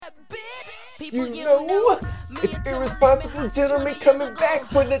You know, it's Irresponsible Gentlemen coming back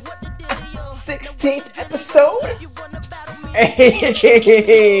for the 16th episode. Hey,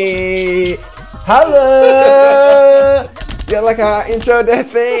 holla! Yeah, like how I intro that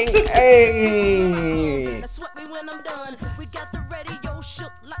thing. Hey. Get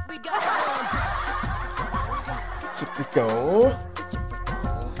your freak on.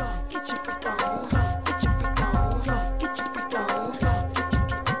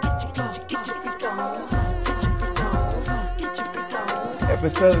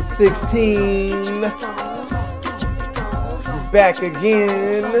 Episode 16. Back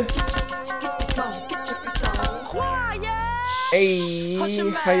again. Hey,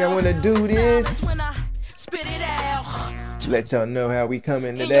 how y'all wanna do this? Let y'all know how we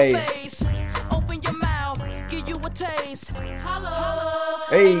coming today.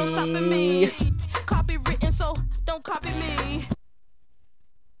 Hey.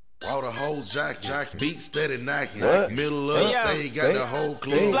 All the whole jack, beat steady knocking. What? Middle of the stage, got the whole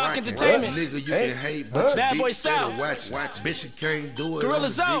club Block rocking. Entertainment. Nigga, you Hey. can hate, but Bad your Boy dick steady South. watch. Bitch, you can't do it.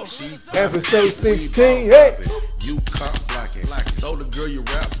 Gorilla's on the out. dick, she Episode popping. 16, We hey. popping. You cop blocking. Told the girl you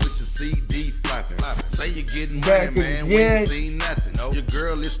rap with your CD flopping. Say you getting money, Back man. We again. ain't seen nothing. Your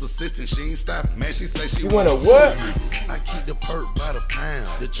girl is persistent, she ain't stopping. Man, she say she You wanna what? I keep the perk by the pound.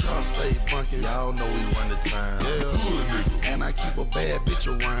 The trunk stay bunking. Y'all know we run the town. Yeah. And I keep a bad bitch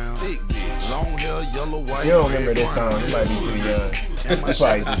around. Big bitch. Long hair, yellow, white. You don't remember this song, you might be too young. You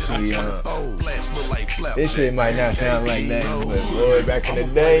probably just too young. This shit might not sound like nothing, but boy, back in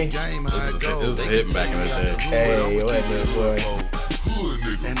the day, It was hitting back in the day. hey, what the boy?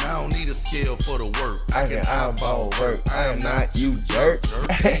 And I don't need a scale for the work. I can eyeball work. I am not you jerk.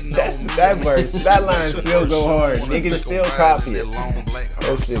 that verse, that line still go hard. Niggas still copy it.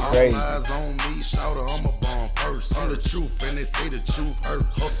 That shit crazy. Eyes on me, shout her, I'm a bomb first. I'm the truth, and they say the truth hurt.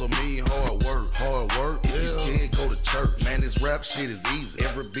 Hustle me, hard work. If you scared, go to church. Man, this rap shit is easy.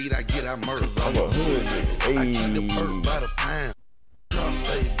 Every beat I get, I murder. I'm a hood nigga. I keep the perk Hey, by the pound. Y'all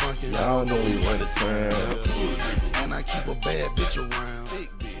stay bunking. y'all know we run the town. And I keep a bad bitch around. Big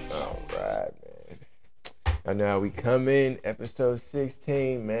bitch. Alright, man. I know how we come in. Episode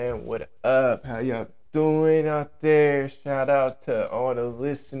 16, man. What up? How y'all doing out there? Shout out to all the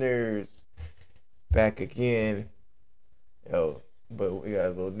listeners. Back again. Yo, but we got a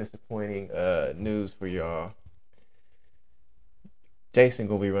little disappointing news for y'all. Jason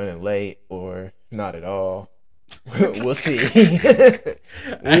gonna be running late or not at all. We'll see. We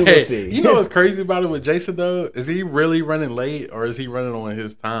will Hey, see. you know what's crazy about it with Jason though? Is he really running late or is he running on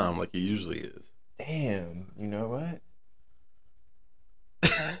his time like he usually is? Damn, you know what?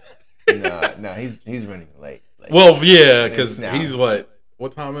 Nah, he's running late. Like, Well, yeah, because now. he's what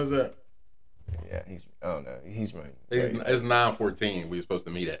time is it? Yeah, I don't know. He's running It's, late. it's 9:14. We were supposed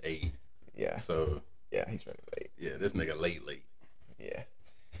to meet at 8. Yeah, So yeah, he's running late. yeah, this nigga late. Yeah.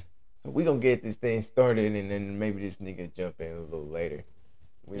 So we gonna get this thing started, and then maybe this nigga jump in a little later.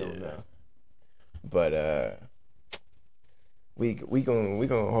 We don't Yeah. know. But we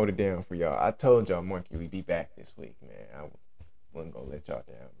gonna hold it down for y'all. I told y'all, Marky, we'd be back this week, man. I wasn't gonna let y'all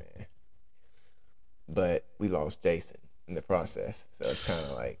down, man. But we lost Jason in the process, so it's kind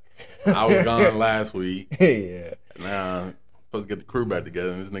of like I was gone last week. yeah. Now supposed to get the crew back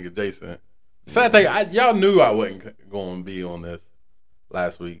together. And this nigga Jason. The sad thing, y'all knew I wasn't going to be on this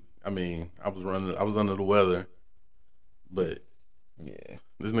last week. I mean, I was under the weather, but Yeah.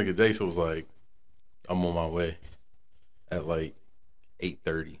 this nigga Jason was like, "I'm on my way," at like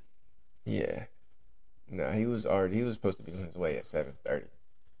 8:30. Yeah. No, he was supposed to be on his way at 7:30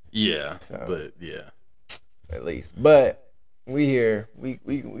 Yeah, So- but yeah, at least. But we here. We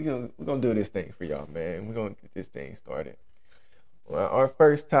gonna do this thing for y'all, man. We're gonna get this thing started. Well, our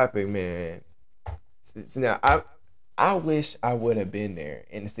first topic, man. Now I wish I would have been there.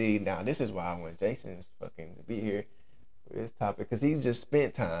 And see, now this is why I want Jason fucking to be here for this topic, because he just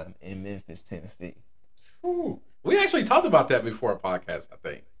spent time in Memphis, Tennessee. Whew. We actually talked about that before our podcast. I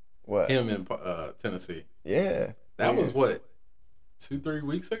think What? him in Tennessee. Yeah. That Yeah. was what 2-3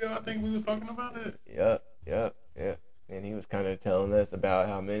 weeks ago. I think we was talking about it. Yep. And he was kind of telling us about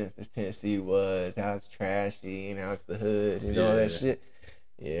how Memphis, Tennessee was, how it's trashy, and how it's the hood and all that Yeah. shit.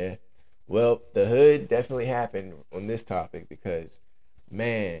 Yeah. Well, the hood definitely happened on this topic because,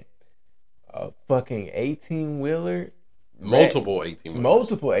 man, a fucking 18-wheeler. Multiple 18.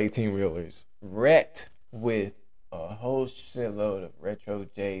 Multiple 18-wheelers wrecked with a whole shitload of retro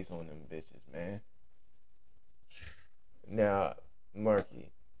J's on them bitches, man. Now,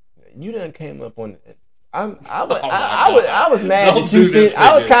 Marky, you done came up on I was mad Don't that you do this said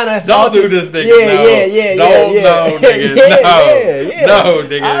I was nigga. kind of Don't salty. do this nigga. Yeah. No, nigga. No,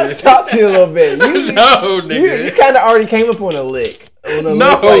 nigga. I was salty a little bit. No, nigga. You kind of already came up on a lick.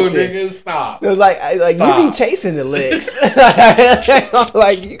 No, Nigga, stop. It was like you be chasing the licks.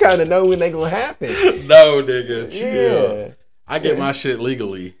 Like you kind of know when they gonna happen. No, nigga, chill. Yeah. I get my shit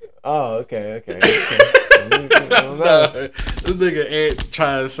legally. Oh, okay. No, this nigga Ed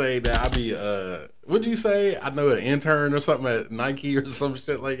trying to say that I be what'd you say? I know an intern or something at Nike or some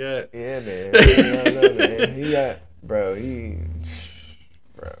shit like that. Yeah, man. I don't know, man.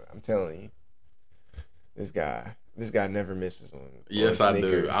 Bro, I'm telling you, this guy never misses on. Yes, on I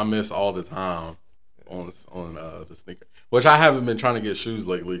sneakers. do. I miss all the time on the sneaker, which I haven't been trying to get shoes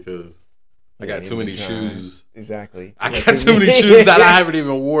lately because I got too many shoes. Exactly. I got too many shoes that I haven't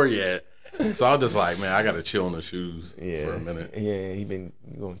even wore yet. So I'm just like, man, I got to chill on the shoes for a minute. Yeah, he been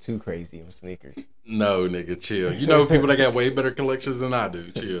going too crazy on sneakers. No, nigga, chill. You know people that got way better collections than I do.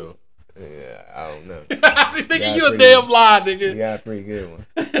 Chill. Yeah, I don't know. Nigga, you a damn lie, nigga. You got a pretty good one.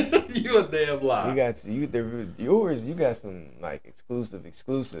 You a damn lie. You got some like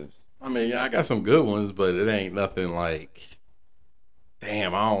exclusives. I mean, yeah, I got some good ones, but it ain't nothing like.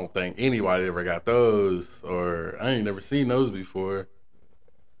 Damn, I don't think anybody ever got those, or I ain't never seen those before.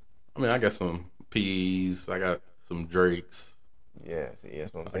 I mean, I got some P's, I got some Drakes. Yeah, see,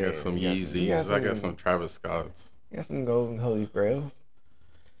 that's what I'm saying. I got some Yeezys, I got some Travis Scotts. You got some golden holy grails.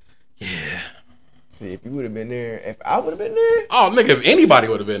 Yeah. See, if you would have been there, if I would have been there. Oh, nigga, if anybody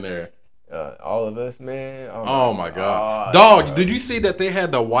would have been there. All of us, man. Oh my God. Dog, did you see that they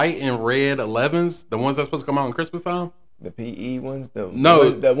had the white and red 11s? The ones that's supposed to come out in Christmas time? The PE ones? The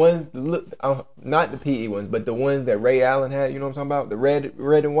ones, not the PE ones, but the ones that Ray Allen had, you know what I'm talking about? The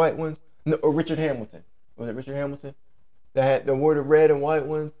red and white ones? No, or Richard Hamilton. Was it Richard Hamilton? That wore the red and white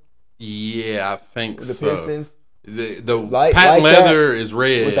ones? Yeah, I think the so. Pistons? The patent leather is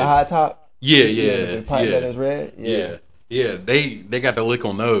red. With the high top? Yeah. The patent leather is red? Yeah. They got the lick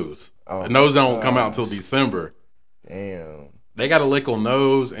on those. Oh, and those don't come out until December. Damn. They got a lick on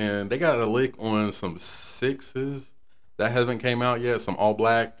those, and they got a lick on some 6s that haven't came out yet. Some all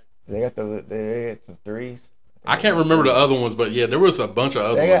black. They got some 3s. I can't remember the other ones, but yeah, there was a bunch of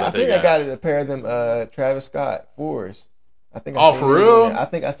other ones. I think they got a pair of them Travis Scott 4s. I think. For real? I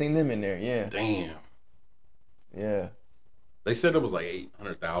think I seen them in there. Yeah. Damn. Yeah. They said it was like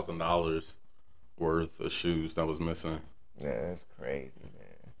 $800,000 worth of shoes that was missing. Yeah, that's crazy, man.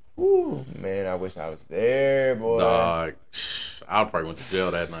 Woo, man, I wish I was there, boy. Dog, I probably went to jail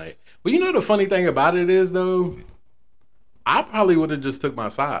that night. But you know the funny thing about it is, though, I probably would have just took my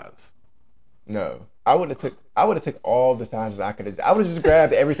size. No, I would have took all the sizes I could have. I would have just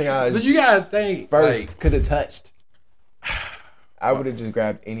grabbed everything I was. But you gotta think first could have touched. I would have just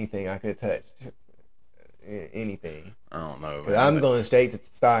grabbed anything I could have touched. Anything. I don't know. Cause I'm going straight to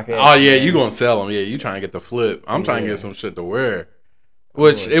StockX. Oh yeah, you gonna sell them? Yeah, you trying to get the flip? I'm trying to get some shit to wear.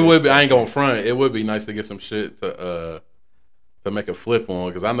 Which it would be. I ain't gonna front. It would be nice to get some shit to make a flip on,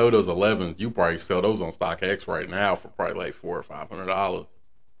 because I know those 11s. You probably sell those on StockX right now for probably like $400 or $500.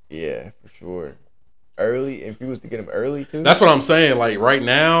 Yeah, for sure. Early, if you was to get them early too. That's what I'm saying. Like right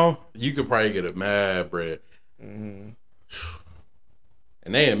now, you could probably get a mad bread. Mm-hmm.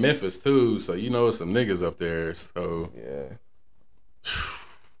 And they in Memphis too, so you know some niggas up there. So yeah,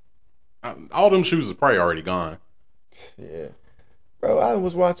 all them shoes are probably already gone. Yeah, bro. I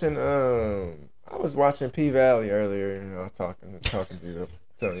was watching P Valley earlier, and I was talking to you,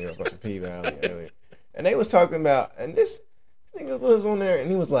 telling you about P Valley earlier, and they was talking about, and this nigga was on there, and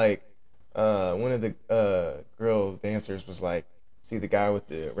he was like, one of the girls dancers was like, see the guy with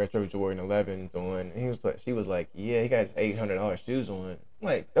the retro Jordan 11s on, and she was like, yeah, he got his $800 shoes on. I'm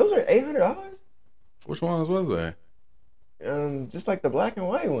like, those are $800? Which ones was they? Just like the black and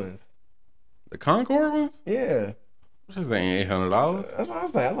white ones. The Concord ones? Yeah. Which is ain't $800. That's what I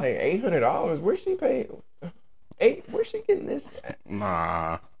was like. I was like, $800. Where's she paying? Where's she getting this at?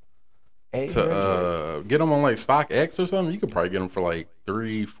 Nah. 800. To get them on like StockX or something, you could probably get them for like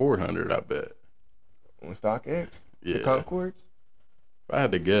 $300-$400. I bet. On StockX? Yeah. The Concords? If I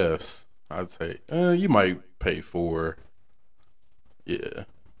had to guess, I'd say you might pay $4. Yeah.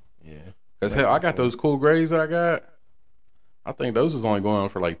 Yeah. Cause hell, I got those cool grays that I got. I think those is only going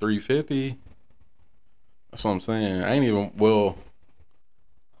for like $350. That's what I'm saying. I ain't even, well,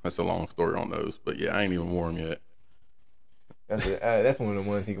 that's a long story on those, but yeah, I ain't even wore them yet. That's one of the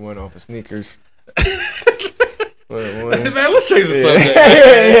ones he went off of sneakers. Man, let's change the subject.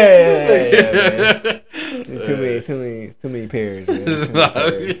 Man. Too many pairs, man.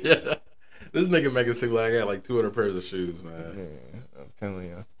 Pairs. Yeah. This nigga make it seem like I got like 200 pairs of shoes, man. Yeah, I'm telling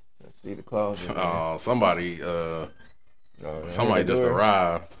you, See the closet. Somebody Somebody just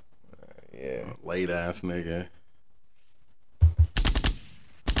arrived. Yeah. Late ass nigga.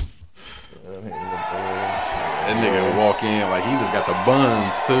 That nigga walk in like he just got the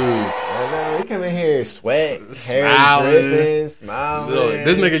buns too. I know, he come in here sweat, hair Smiling. dripping, smiling. Look,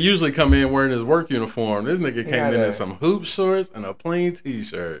 this nigga usually come in wearing his work uniform. This nigga came in some hoop shorts and a plain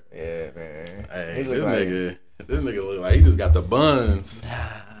t-shirt. Yeah, man. Hey, this nigga look like he just got the buns.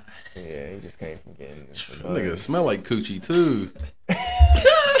 Yeah, he just came from getting some buns. Nigga smell like coochie too.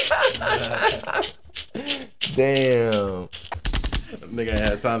 Damn. Nigga ain't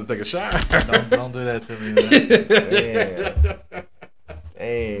had time to take a shower. Don't do that to me, man.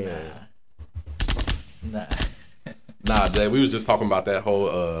 Damn. Nah, Jay, we was just talking about that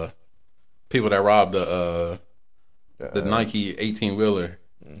whole people that robbed the Nike 18-wheeler.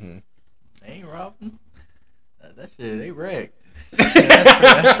 Mm-hmm. They ain't robbed them. That shit, they wrecked.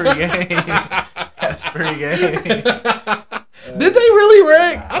 That's free game. That's free game. Did they really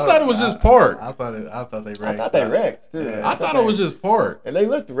wreck? I thought it was just parked. I thought they wrecked. I thought they wrecked too. I thought it was just parked. And they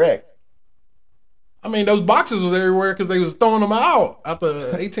looked wrecked. I mean, those boxes was everywhere because they was throwing them out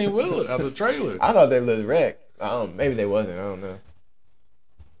the 18-wheeler, out the trailer. I thought they looked wrecked. Maybe they wasn't. I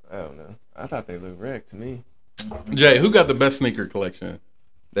don't know. I thought they looked wrecked to me. Jay, who got the best sneaker collection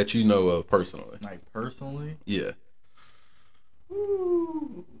that you know of personally? Like personally? Yeah.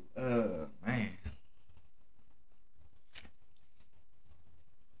 Ooh, man.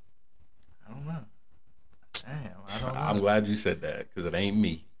 I don't know. Damn, I don't know. I'm glad you said that because it ain't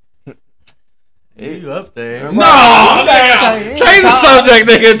me. You up there? No! Change the subject,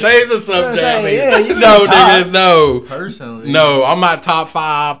 nigga. Change the subject. No, nigga, no. Personally, no. I'm not top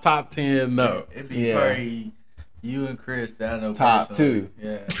 5, top 10. No. It'd be probably you and Chris that I know. Top personally. 2.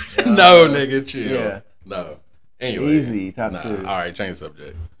 Yeah. No, nigga, chill. Yeah. No. Anyway, easy top 2. All right, change the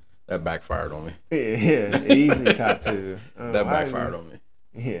subject. That backfired on me. Yeah, easy top 2. That backfired on me.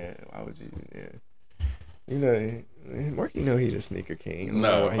 Yeah, why would you? Yeah, you know, Mark, you know he the sneaker king.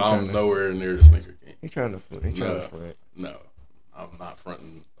 No, I'm nowhere near the sneaker king. He's trying to flip. He's trying to flip. No, I'm not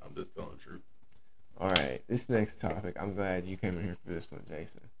fronting. I'm just telling the truth. All right, this next topic. I'm glad you came in here for this one,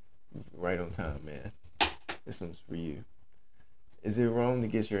 Jason. Right on time, man. This one's for you. Is it wrong to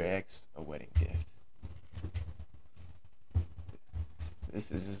get your ex a wedding gift? This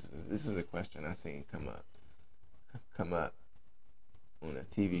is a question I seen come up on a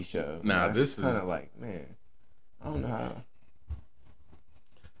TV show. Now this is kind of like, man, I don't know how.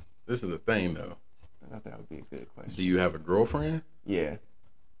 This is the thing, though. I thought that would be a good question. Do you have a girlfriend? Yeah.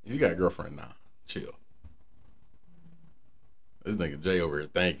 If you got a girlfriend now, chill. This nigga Jay over here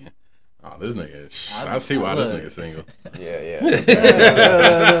thinking, oh, this nigga. I see why this nigga's single. Yeah.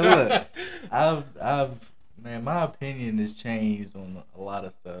 Look, man, my opinion has changed on a lot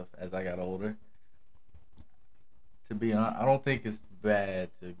of stuff as I got older. To be honest, I don't think it's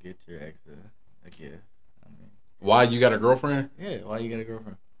bad to get your ex a gift. I mean, why you got a girlfriend? Yeah, why you got a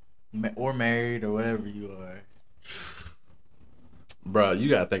girlfriend? Or married or whatever you are. Bro, you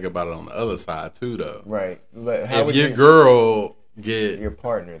gotta think about it on the other side too, though. Right, but how if your girl get your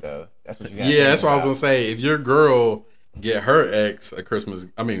partner though, that's what you got. Yeah, that's what I was gonna say. If your girl get her ex a Christmas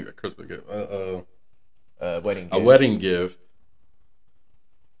gift, wedding gift. A wedding gift,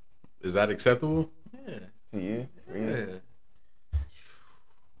 is that acceptable? Yeah, to you, yeah.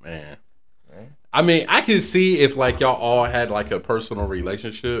 Man. I mean, I can see if like y'all all had like a personal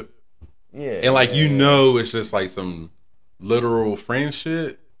relationship. Yeah. And like it's just like some literal friend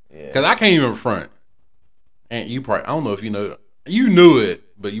shit. Yeah. Cause I can't even front. And you probably I don't know if you knew it,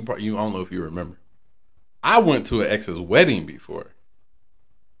 but you I don't know if you remember. I went to an ex's wedding before.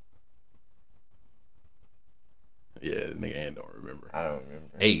 Yeah, nigga Ann don't remember. I don't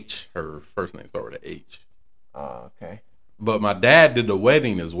remember. H. Her first name started with H. Oh, okay. But my dad did the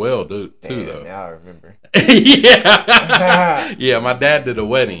wedding as well, too, though. Now I remember. Yeah. Yeah, my dad did a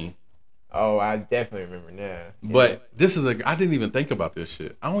wedding. Oh, I definitely remember now. Yeah. But I didn't even think about this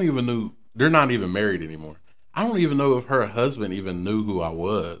shit. I don't even know. They're not even married anymore. I don't even know if her husband even knew who I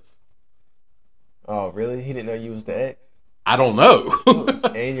was. Oh, really? He didn't know you was the ex? I don't know.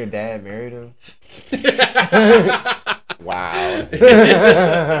 And your dad married him? Wow.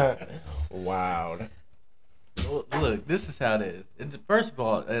 Wow. Look, this is how it is. First of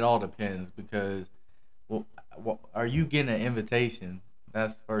all, it all depends because, are you getting an invitation?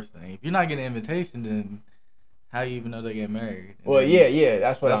 That's the first thing. If you're not getting an invitation, then how you even know they get married? Well, yeah,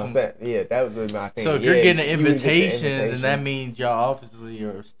 that's what I was saying. Yeah, that was my thing. So if you're getting an invitation, then that means y'all obviously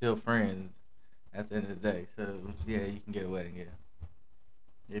are still friends at the end of the day. So yeah, you can get a wedding gift.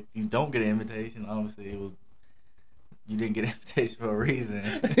 If you don't get an invitation, obviously you didn't get an invitation for a reason.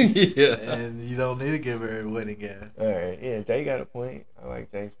 Yeah. And you don't need to give her a wedding gift. All right, yeah, Jay got a point. I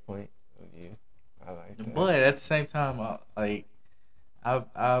like Jay's point of view. I like that. But at the same time,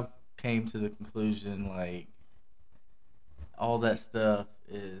 I've came to the conclusion like all that stuff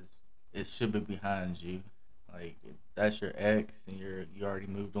it should be behind you. Like if that's your ex and you already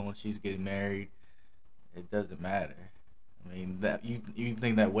moved on. She's getting married. It doesn't matter. I mean that you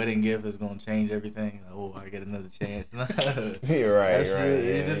think that wedding gift is gonna change everything? Oh, I get another chance. You're right. That's right.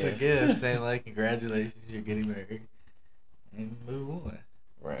 It's just a gift saying like congratulations, you're getting married, and move on.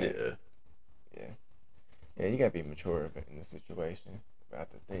 Right. Yeah. Yeah, you gotta be mature in the situation about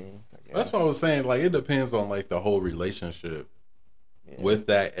the things. I guess. That's what I was saying. Like, it depends on like the whole relationship with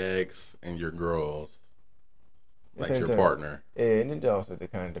that ex and your girls, like Depends your on- partner. Yeah, and it also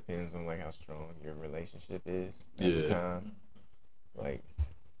kind of depends on like how strong your relationship is at the time. Like,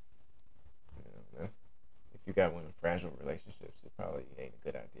 you know, if you got one of fragile relationships, it probably ain't a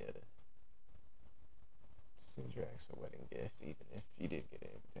good idea to send your ex a wedding gift, even if you did get an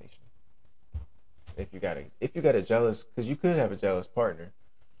invitation. If you got a jealous, because you could have a jealous partner.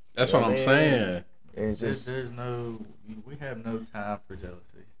 That's what I'm saying. And just We have no time for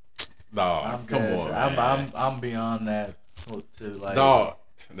jealousy. Dog, come on, man. I'm beyond that to like. Dog,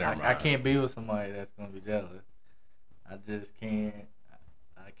 never mind. I can't be with somebody that's gonna be jealous. I just can't.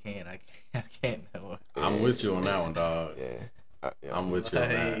 I can't know. I'm with you on that one, dog. yeah, I'm with you on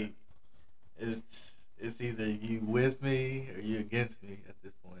that. Like, it's either you with me or you against me at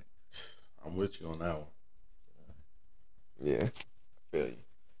this point. I'm with you on that one. Yeah, I feel you.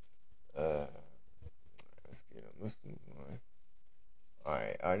 Let's get on. Let's move on. All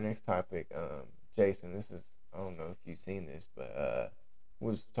right, our next topic, Jason. This is, I don't know if you've seen this, but we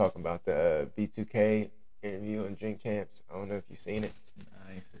was talking about the B2K interview on Drink Champs. I don't know if you've seen it.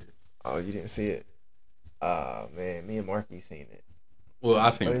 I ain't see it. Oh, you didn't see it? Man, me and Marky seen it. Well,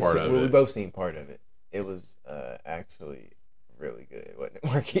 I seen part of We it. both seen part of it. It was actually really good, wasn't it,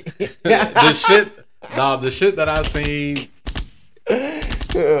 Marky? The shit that I seen,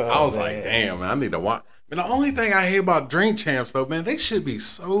 I was like, man. damn, man, I need to watch. Man, the only thing I hate about Drink Champs, though, man, they should be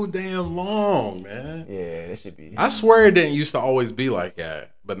so damn long, man. Yeah, that should be. I swear it didn't used to always be like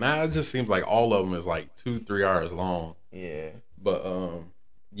that, but now it just seems like all of them is like 2-3 hours long. Yeah. But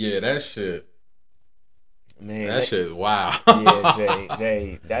yeah, that shit. Man, That shit, wow. Yeah,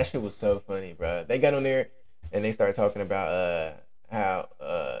 Jay, that shit was so funny, bro. They got on there and they started talking about how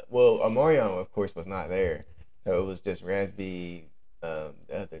well, Omarion, of course, was not there, so it was just Rasby, the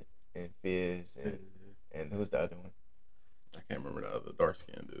other, and Fizz, and who's the other one? I can't remember the other dark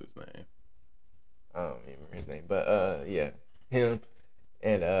skinned dude's name. I don't remember his name, but yeah, him,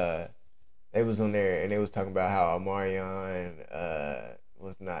 and they was on there and they was talking about how Omarion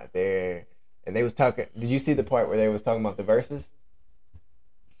was not there. And they was talking. Did you see the part where they was talking about the verses?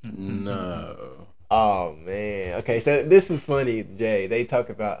 No. Oh man. Okay, so this is funny, Jay. They talk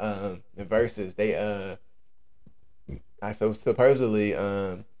about the verses. They so supposedly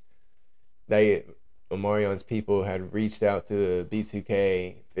they Omarion's people had reached out to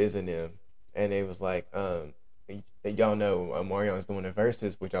B2K, Fizz and them, and they was like, y'all know Omarion's doing the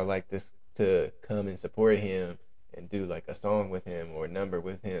verses. Would y'all like this to come and support him and do like a song with him or a number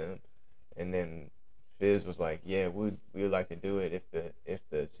with him? And then Fizz was like, "Yeah, we'd like to do it if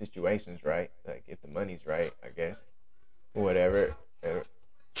the situation's right, like if the money's right, I guess, whatever."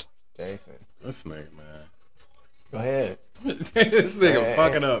 Jason, This nigga, man. go ahead. This nigga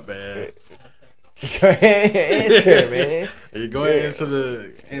fucking up, man. Go ahead, answer, man. You go ahead into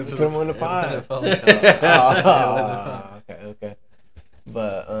the Put him on the pod. Phone call. Okay.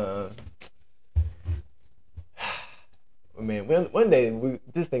 But man, one day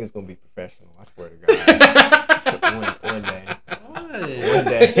this thing is gonna be professional. I swear to God. So one day.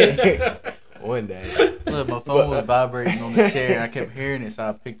 One day. Look, my phone was vibrating on the chair. I kept hearing it, so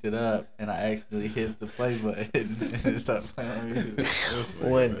I picked it up and I accidentally hit the play button and it started playing on music.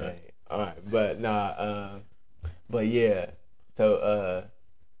 One day. All right, but but yeah. So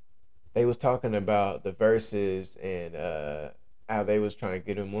they was talking about the verses and how they was trying to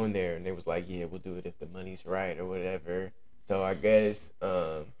get him on there, and they was like, "Yeah, we'll do it if the money's right or whatever." So I guess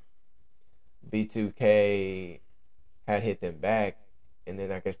B2K had hit them back, and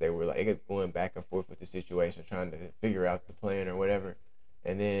then I guess they were like going back and forth with the situation, trying to figure out the plan or whatever.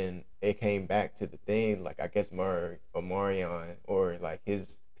 And then it came back to the thing, like I guess Omarion or like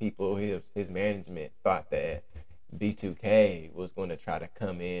his people, his management thought that B2K was going to try to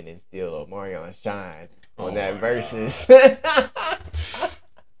come in and steal Omarion's shine on that versus.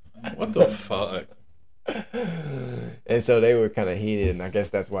 What the fuck? And so they were kind of heated, and I guess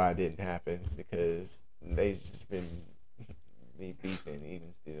that's why it didn't happen, because they just been be beefing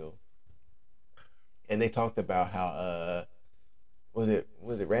even still. And they talked about how was it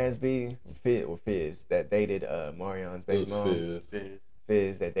Ransby Fizz that dated Marion's baby mom.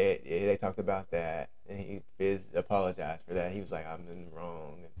 Fizz that they talked about that, and Fizz apologized for that. He was like, I'm in the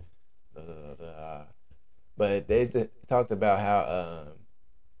wrong, and blah, blah, blah. But they talked about how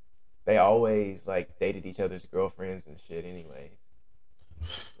they always like dated each other's girlfriends and shit anyway,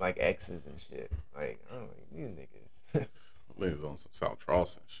 like exes and shit. Like, I don't know, these niggas. Niggas on some South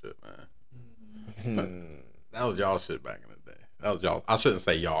Charleston shit, man. That was y'all shit back in the day. That was y'all. I shouldn't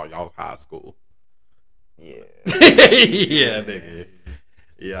say y'all. Y'all's high school. Yeah. Yeah, nigga.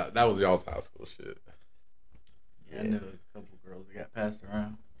 Yeah, that was y'all's high school shit. Yeah, I knew a couple girls that got passed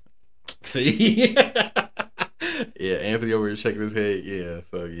around. See? Yeah, Anthony over here shaking his head. Yeah,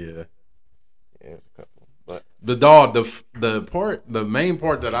 so yeah. Yeah, a couple. But the main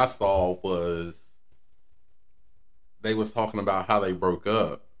part that I saw was they was talking about how they broke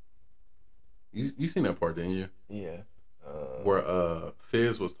up. You seen that part, didn't you? Yeah. Where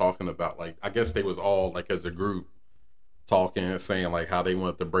Fizz was talking about, like, I guess they was all like as a group talking and saying like how they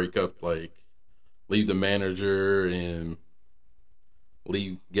wanted to break up, like leave the manager and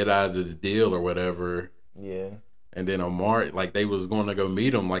get out of the deal or whatever. Yeah. And then Omar, like, they was going to go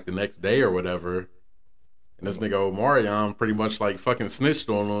meet him like the next day or whatever. And this nigga Omarion pretty much like fucking snitched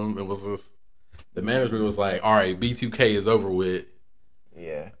on him. It was just, the management was like, all right, B2K is over with.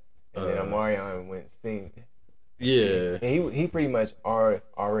 Yeah. And then Omarion went sing. Yeah. And he pretty much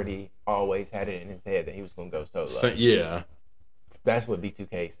already always had it in his head that he was going to go solo. Yeah. That's what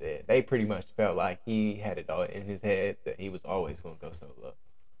B2K said. They pretty much felt like he had it all in his head that he was always going to go solo.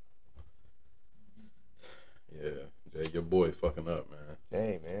 Yeah. Jay, your boy fucking up, man.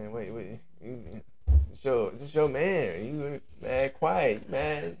 Jay, man, wait. This your man. You mad quiet,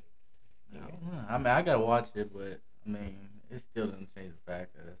 man. I don't know. I mean, I gotta watch it, but I mean, it still doesn't change the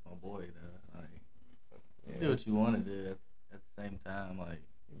fact that it's my boy. Though, like, do what you want to do at the same time. Like,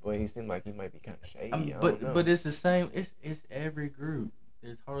 boy, he seemed like he might be kind of shady. But it's the same. It's every group.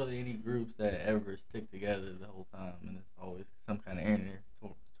 There's hardly any groups that ever stick together the whole time, and it's always some kind of inner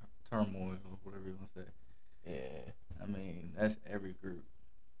turmoil or whatever you want to say. Yeah. I mean, that's every group.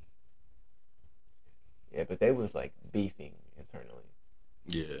 Yeah, but they was like beefing internally.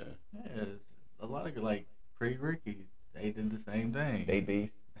 Yeah. Yeah, a lot of like pre-Ricky, they did the same thing. They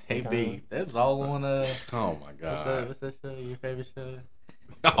beefed. They beefed. That was all on oh my god. What's that show? Your favorite show?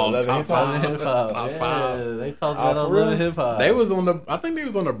 Oh, Love and Hip Hop. Top five. They talked about Love and Hip Hop. They was on the. I think they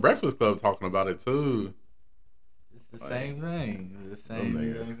was on the Breakfast Club talking about it too. It's the same thing. The same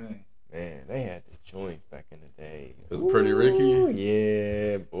thing. Man, they had the joints back in the day. Pretty Ricky.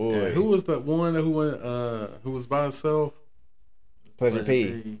 Yeah, boy. Yeah, who was the one who went? Who was by himself? Pleasure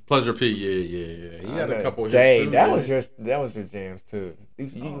P. Pleasure P. Yeah. He had a couple. Jay, hits too, that was your jams too. You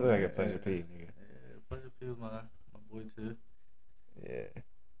look like a Pleasure P nigga. Yeah, Pleasure P was my boy too. Yeah.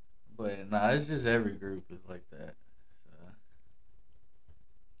 But nah, it's just every group is like that.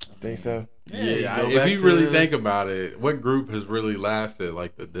 Think so? Yeah. If you really think about it, what group has really lasted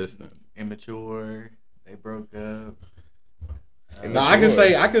like the distance? Immature. They broke up. No, I can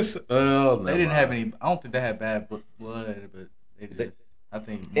say they didn't have any. I don't think they had bad blood, but they just. I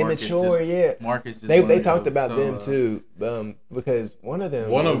think Marcus Immature. Yeah. Marcus. Just they talked about them too, because one of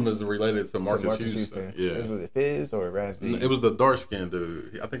them is related to Marcus Houston. Yeah. Was it Fizz or Raspy? It was the dark skinned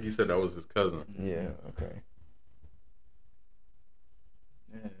dude. I think he said that was his cousin. Yeah. Okay.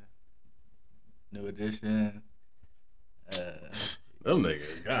 Yeah. New Edition. Them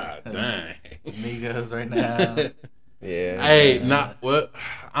niggas, god dang. Migos right now. Yeah. Hey, not what?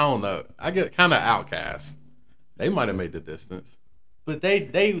 I don't know. I get kind of outcast. They might have made the distance, but they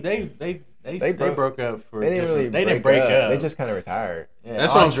broke up for. They didn't break up. They just kind of retired. Yeah,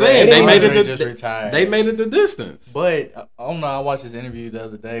 that's what I'm saying. They made it. Just retired. They made it the distance. But I don't know. I watched this interview the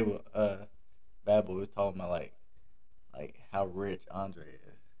other day with Bad Boy was talking about like how rich Andre is.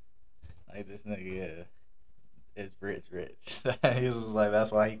 Like, this nigga is rich. He was like,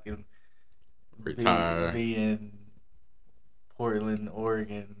 that's why he can retire, be in Portland,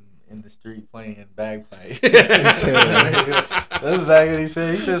 Oregon, in the street playing bagpipe. That's exactly what he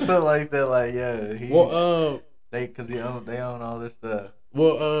said. He said something like that. Like, yeah, because they own all this stuff.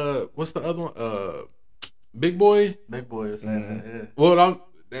 Well, what's the other one? Big Boy. Big Boy was saying that. Yeah. Well,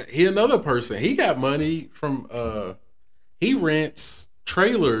 he another person. He got money from. He rents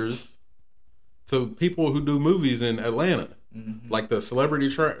trailers to people who do movies in Atlanta, like the celebrity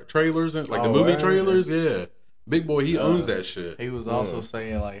trailers and like the movie trailers. Yeah, Big Boy, he owns that shit. He was also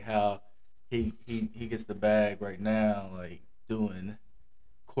saying like how he gets the bag right now, like doing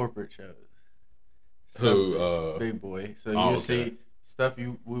corporate shows. Who? Big Boy. So Oh, you'll okay. see stuff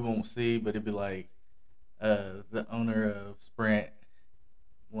we won't see, but it'd be like the owner of Sprint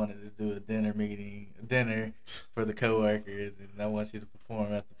wanted to do a dinner for the coworkers, and I want you to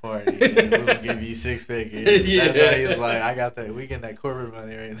perform at the party, and we'll give you 6 figures. Yeah. That's how he's like, I got that. We getting that corporate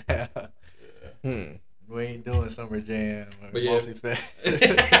money right now. We ain't doing Summer Jam or But yeah. Multi-Fest.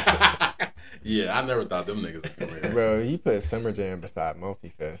 Yeah, I never thought them niggas would come here. Bro, you put Summer Jam beside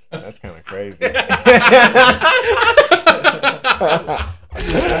Multi-Fest. That's kind of crazy.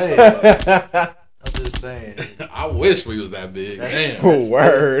 I'm just saying. I wish we was that big. Damn.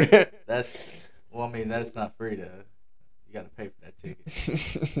 Word. That's not free though. You gotta pay for that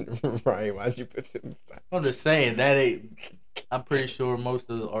ticket. Right, why'd you put them beside? I'm just saying I'm pretty sure most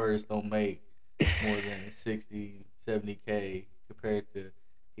of the artists don't make more than 60, 70K compared to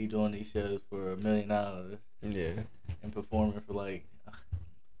he doing these shows for $1 million. Yeah. And performing for like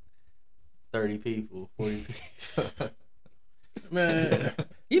 30 people, 40 people. Man,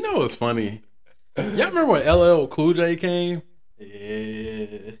 you know what's funny? Y'all remember when LL Cool J came?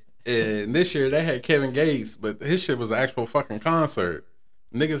 Yeah. And this year they had Kevin Gates, but his shit was an actual fucking concert.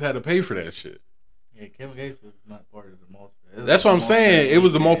 Niggas had to pay for that shit. Yeah, Kevin Gates was not part of the Multi-Fest. That's what I'm saying. It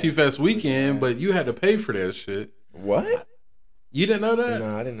was a Multi-Fest weekend, but you had to pay for that shit. What? You didn't know that?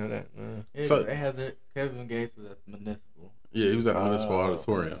 No, I didn't know that. No. Yeah, So- they had Kevin Gates was at the Municipal. Yeah, he was at the Municipal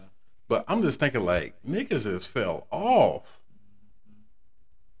Auditorium. But I'm just thinking, like, niggas just fell off.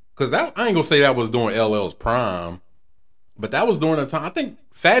 Because I ain't going to say that was during LL's prime, but that was during the time. I think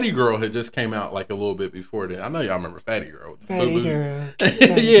Fatty Girl had just came out, like, a little bit before that. I know y'all remember Fatty Girl. With the Fatty FUBU. girl.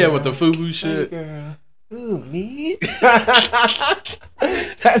 Fatty Yeah, girl. with the FUBU shit. Fatty girl. Ooh, me? That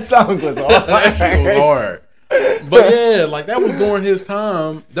song was hard. That shit was hard. But yeah, like that was during his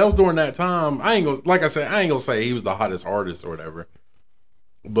time. That was during that time. I ain't gonna say he was the hottest artist or whatever.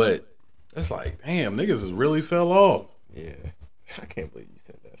 But it's like, damn, niggas has really fell off. Yeah. I can't believe you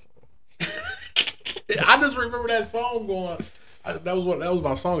said that song. I just remember that song going. That was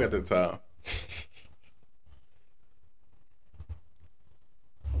my song at the time.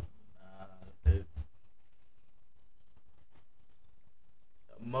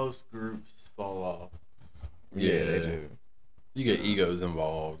 Most groups fall off. Yeah, they do. You get egos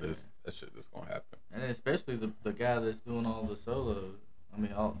involved. That shit just gonna happen. And especially the guy that's doing all the solos. I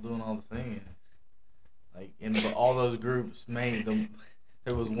mean, doing all the singing. Like, in all those groups made them.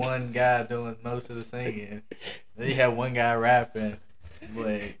 There was one guy doing most of the singing. Then you had one guy rapping,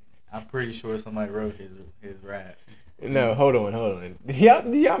 but I'm pretty sure somebody wrote his rap. No, hold on. Do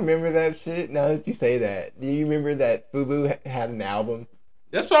y'all remember that shit? Now that you say that, do you remember that FUBU had an album?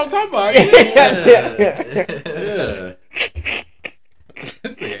 That's what I'm talking about. Yeah.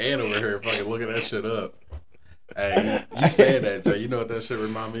 Ann over here fucking looking that shit up. Hey, you said that, Jay. You know what that shit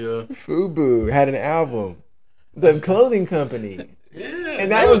remind me of? FUBU had an album. The clothing company. Yeah.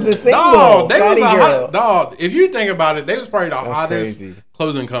 And that was the single. Dog, they was Fatty the Girl. dog, if you think about it, they was probably the That's hottest crazy.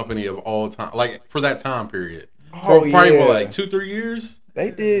 clothing company of all time. Like, for that time period. Oh, For probably, yeah. what, like 2-3 years?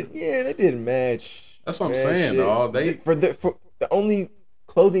 They did a match. That's what I'm match saying, shit. dog. They- For the only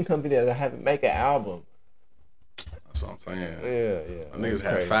clothing company that haven't make an album. That's what I'm saying. Yeah. Niggas That's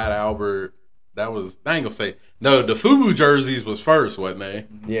had crazy. Fat Albert. That was, I ain't gonna say, no, the FUBU jerseys was first, wasn't they?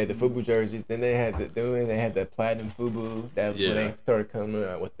 Yeah, the FUBU jerseys. Then they had the platinum FUBU. That was when they started coming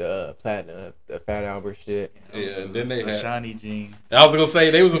out with the platinum, the Fat Albert shit. Yeah, and then they The had, shiny jeans. I was gonna say,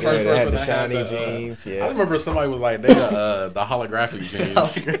 they was the Yeah, first they person had the that had shiny the, jeans. Yeah, I remember somebody was like, they the holographic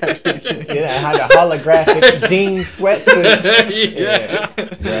jeans. yeah, had the holographic jean sweatsuits. Yeah.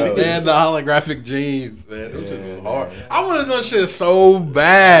 Bro. They had the holographic jeans, man. Them shits Yeah, was hard. man. I wanted those shit so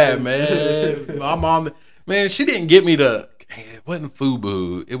bad, man. My mom, man, she didn't get me it wasn't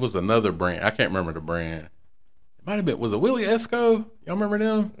FUBU. It was another brand. I can't remember the brand. It might have been, was it Willie Esco? Y'all remember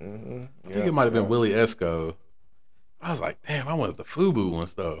them? Mm-hmm. I think it might have been Willie Esco. I was like, damn, I wanted the FUBU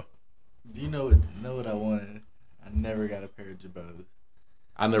ones though. Do you know what I wanted? I never got a pair of Jabos.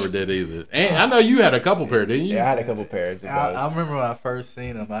 I never did either. And I know you had a couple pair, didn't you? Yeah, I had a couple pairs of I those. remember when I first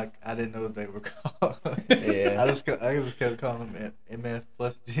seen them. I didn't know what they were called. Yeah. I just kept calling them MF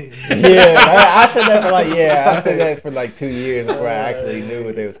plus jeans. Yeah, I said that for like 2 years before I actually knew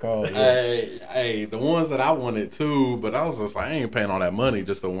what they was called. Yeah. Hey, the ones that I wanted too, but I was just like, I ain't paying all that money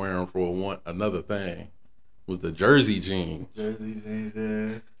just to wear them for another thing. Was the Jersey jeans. Jersey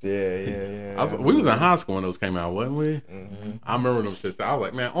jeans, Yeah. We was in high school when those came out, wasn't we? Mm-hmm. I remember them shits. I was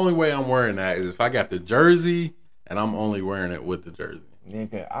like, man, only way I'm wearing that is if I got the jersey and I'm only wearing it with the jersey.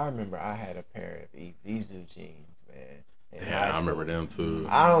 Nigga, I remember I had a pair of these new jeans, man. in Yeah, high I school. remember them too.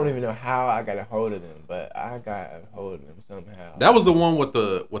 I don't even know how I got a hold of them, but I got a hold of them somehow. That was the one with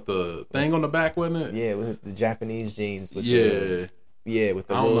the thing on the back, wasn't it? Yeah, with the Japanese jeans with Yeah. with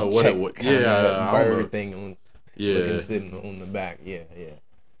the I don't know little what check it was. kind Yeah, of I don't know. bird thing on Yeah. looking sitting on the back. Yeah.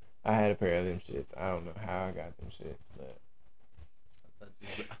 I had a pair of them shits. I don't know how I got them shits, but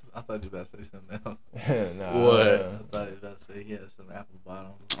I thought you were about to say something else. nah, What? I thought you were about to say he had some apple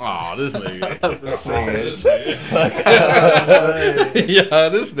bottoms. Oh, this nigga. This nigga, This shut the nigga. fuck up. Yeah,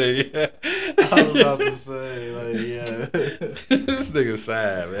 this nigga. I was about to say, like, yeah. This nigga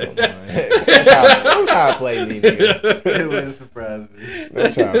sad, man. Don't try to play me, nigga. It wouldn't surprise me.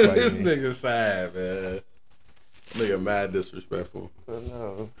 Don't try to play This me. nigga sad, man. Nigga mad disrespectful.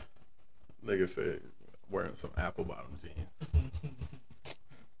 No. Nigga said wearing some apple bottom jeans.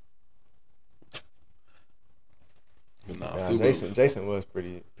 Nah, Nah, Fubu- Jason was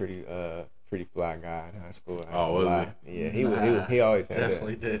pretty fly guy in high school. I ain't Oh, gonna was lie. Yeah, he always had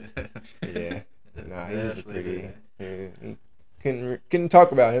Definitely did. that. Yeah, nah, he was a Definitely pretty. He couldn't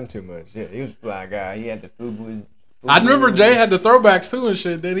talk about him too much. Yeah, he was a fly guy. He had the Fubu. I remember Jay had the throwbacks too and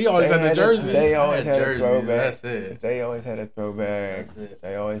shit. Then he always had the jerseys. Jay always had a jerseys, throwback. that's it. Jay always had a throwback. That's it.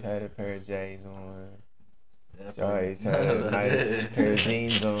 Jay always had a pair of J's on. Jay Definitely. always had a nice pair of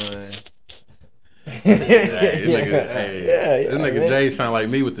jeans on. Hey, this nigga man. Jay sound like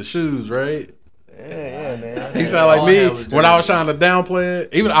me with the shoes, right? Yeah, man. He sound like All I me had was when I was jerseys. trying to downplay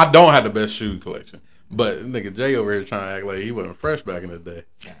it. Even I don't have the best shoe collection, but nigga Jay over here trying to act like he wasn't fresh back in the day.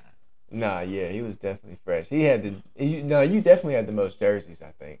 Nah, yeah, he was definitely fresh. He had you definitely had the most jerseys,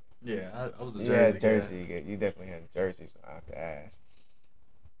 I think. Yeah, I was a You had jersey jersey. You definitely had jerseys out the ass.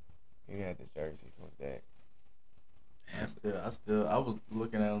 You had the jerseys on deck. guy. I was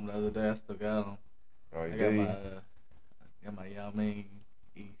looking at them the other day. I still got them. Oh, I you got did? my Yao Ming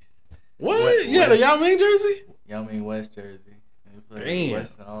East, What? West- You had a Yao Ming jersey? Yao Ming West jersey. And he played Damn.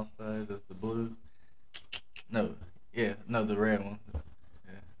 Western All Stars. That's the blue. No, the red one.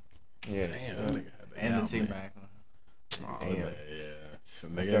 Yeah. Damn, that nigga had the And Yao the T Ming. Mac one. Oh, Damn. yeah. I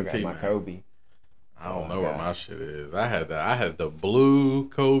Nigga still and got my T-Mac. Kobe. I don't all know I where got. my shit is. I had the blue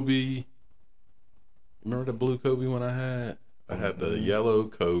Kobe. Remember the blue Kobe one I had? I had the yellow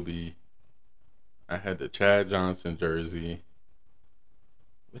Kobe. I had the Chad Johnson jersey.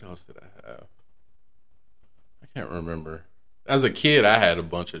 What else did I have? I can't remember. As a kid, I had a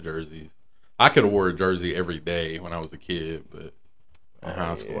bunch of jerseys. I could have wore a jersey every day when I was a kid, but in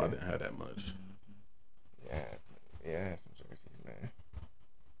high school, I didn't have that much. Yeah, I had some jerseys, man.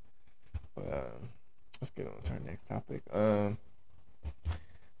 But let's get on to our next topic.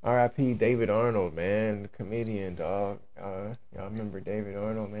 R.I.P. David Arnold, man, the comedian, dog. Y'all remember David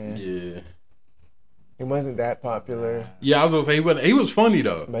Arnold, man? Yeah. He wasn't that popular, Yeah, I was gonna say he was funny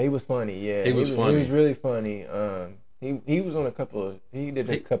though. but he was funny. Yeah, He was funny. He was really funny. He was on he did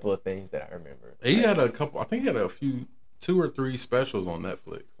a couple of things that I remember. He had a couple. I think he had a few, 2 or 3 specials on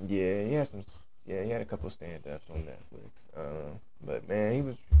Netflix. Yeah, he had some. Yeah, he had a couple of stand-ups on Netflix. But man, he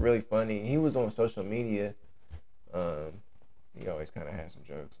was really funny. He was on social media. He always kind of had some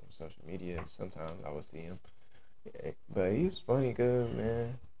jokes on social media. Sometimes I would see him. Yeah, but he was funny, good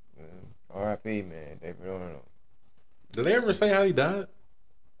man. R.I.P. man, David Arnold. Did they ever say how he died?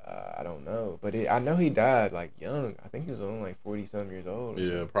 I don't know, but I know he died like young. I think he was only like 40-some years old. Or Yeah,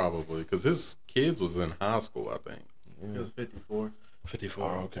 something. probably because his kids was in high school. I think It was 54. 54.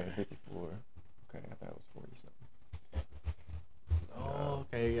 Oh, Okay. 54. Okay, I thought it was 40-something. Oh,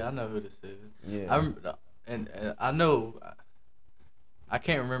 okay. Yeah, I know who this is. Yeah. And I know. I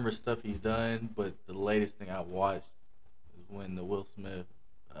can't remember stuff he's done, but the latest thing I watched is when the Will Smith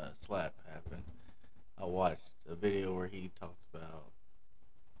slap happened. I watched a video where he talked about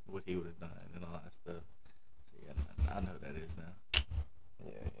what he would have done and all that stuff. So yeah, I know who that is now.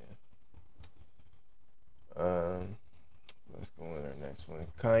 Yeah. Let's go on to our next one.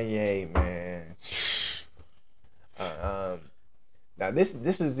 Kanye, man. Now this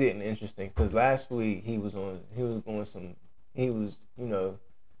is getting interesting because last week he's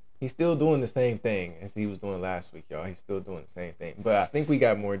still doing the same thing as he was doing last week, y'all. He's still doing the same thing, but I think we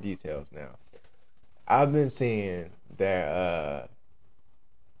got more details now. I've been seeing that.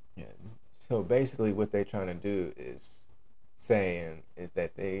 So basically, what they're trying to do is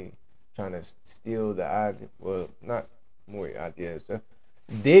that they trying to steal the idea. Well, not more ideas. So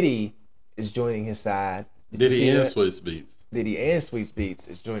Diddy is joining his side. Did you see Diddy and that? Swiss Beats. Diddy and Sweet Beats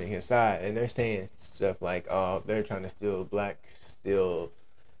is joining his side, and they're saying stuff like, "Oh, they're trying to steal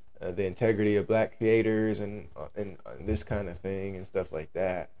the integrity of black creators and this kind of thing and stuff like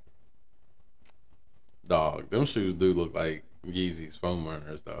that." Dog, them shoes do look like Yeezy's foam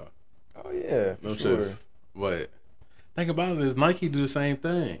runners, dog. Oh yeah, for Them sure. shits, what? Think about it, is Nike do the same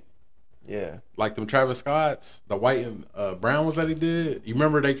thing. Yeah. Like them Travis Scotts, the white and brown ones that he did. You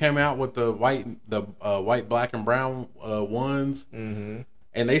remember they came out with the white, black, and brown ones, Mm-hmm.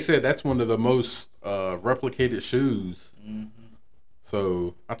 and they said that's one of the most replicated shoes. Mm-hmm.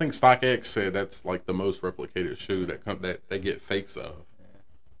 So I think StockX said that's like the most replicated shoe that they get fakes of.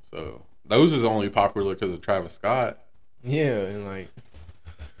 So those is only popular because of Travis Scott. Yeah, and like,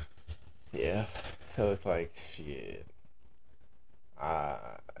 yeah. So it's like, shit.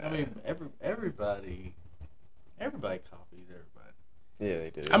 I mean, everybody copies everybody. Yeah,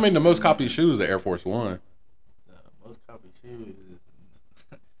 they do. I mean, the most copied shoe is the Air Force One. The most copied shoe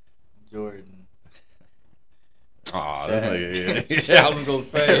is Jordan. Oh, this nigga. Yeah, I was gonna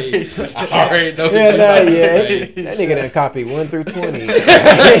say. I already know. Yeah, what you yeah. about to say. That nigga done copied 1 through 20.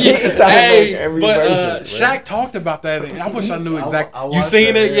 Hey, every but version, bro. Shaq talked about that. And I wish I knew exactly. I You watched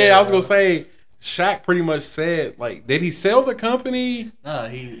seen that, it? Yeah, yeah. I was gonna say. Shaq pretty much said, like, did he sell the company? No,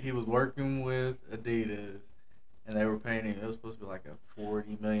 he was working with Adidas, and they were paying him. It was supposed to be like a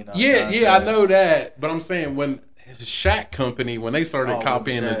 $40 million. Yeah, I know that. But I'm saying when his Shaq company, when they started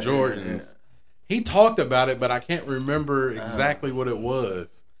copying the Shaq, Jordans, yeah. he talked about it, but I can't remember exactly what it was.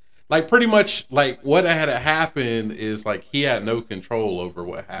 Like, pretty much, like, what had happened is, like, he had no control over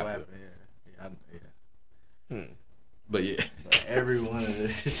what happened. Yeah. But, yeah. But every one of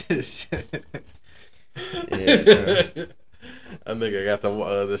this. Yeah, I nigga got the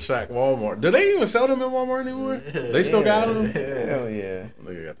Shaq Walmart. Do they even sell them in Walmart anymore? They still got them? hell yeah.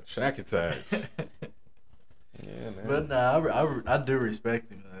 Nigga got the Shaq attacks. Yeah, man. But nah, I do respect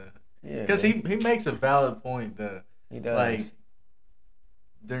him though. Yeah, Because man. he makes a valid point though. He does. Like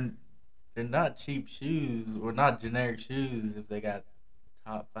they're not cheap shoes or not generic shoes if they got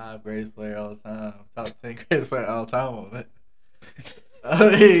top 5 greatest player all the time, top 10 greatest player all the time on it. I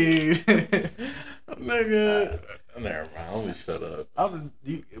mean, Nigga. Never mind. Let me shut up.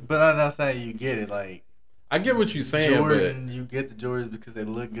 but I'm not saying you get it. Like I get what you're saying, Jordan, you get the Jordans because they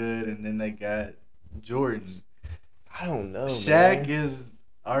look good, and then they got Jordan. I don't know, Shaq man. is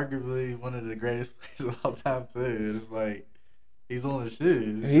arguably one of the greatest players of all time too. It's like he's on the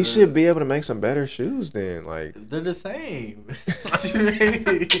shoes. He should be able to make some better shoes then. Like, They're the same. What you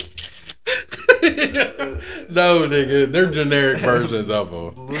mean? No, nigga. They're generic versions of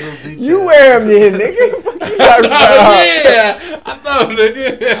them. Little details. you wear them then, nigga. What you talking about? Yeah, I know,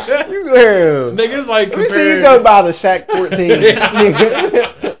 nigga. You wear them. Nigga, it's like Let me see you comparing. go buy the Shaq 14s,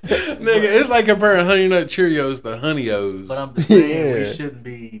 nigga. Nigga, it's like comparing Honey Nut Cheerios to Honey O's. But I'm just saying Yeah. we shouldn't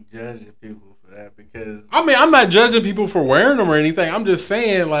be judging people for that because I mean, I'm not judging people for wearing them or anything. I'm just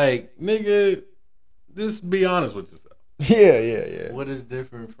saying, like, nigga, just be honest with yourself. Yeah. what is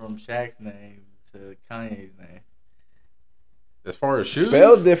different from Shaq's name to Kanye's name? As far as shoes,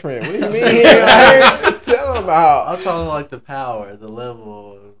 Spelled different. What do you mean? Like, tell him about. I'm talking like the power, the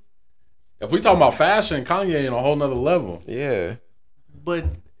level of. if we talking about fashion, Kanye in a whole nother level. Yeah. But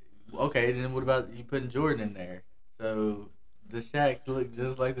okay, then what about you putting Jordan in there? So the Shaqs look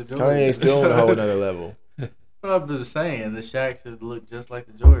just like the Jordan. Kanye's still on a whole nother level. But I'm just saying the Shaqs should look just like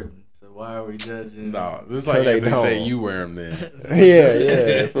the Jordan. So why are we judging? No, this is No, like they Anthony say don't. you wear them then.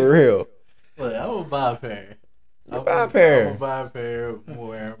 Yeah, for real. Look, I will buy a pair. You buy a pair. I'm gonna buy a pair. I'm gonna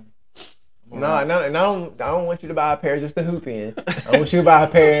wear them. No, I don't want you to buy a pair just to hoop in. I want you to buy a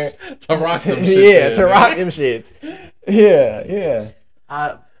pair. To rock them shits. Yeah, in, to man. rock them shits. Yeah.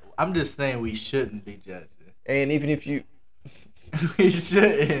 I'm just saying we shouldn't be judging. And even if you, We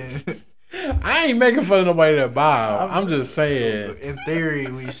shouldn't. I ain't making fun of nobody that buy them. I'm just saying. In theory,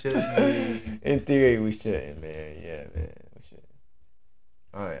 we shouldn't be. in theory, we shouldn't, man. Yeah, man, we shouldn't.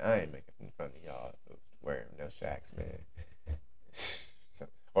 I ain't making fun of y'all wearing no Shaqs, man.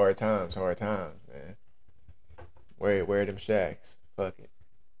 Hard times, man. Wear them Shaqs. Fuck it.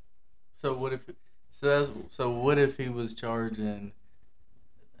 So what if? So what if he was charging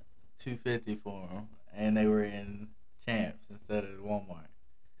 $250 for them, and they were in Champs instead of Walmart?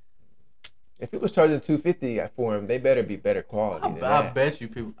 If it was charging $250 for him, they better be better quality than I that. bet you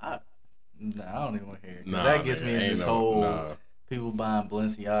people. I don't even want to hear it. 'Cause Nah, that gets nigga, me in ain't this no- whole nah. people buying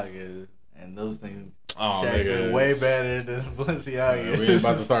Balenciagas and those things. Oh, Shaq's nigga. are way better than Balenciagas. We ain't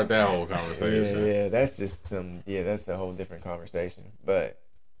about to start that whole conversation. Yeah, that's just that's a whole different conversation. But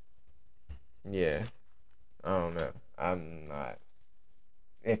yeah, I don't know. I'm not.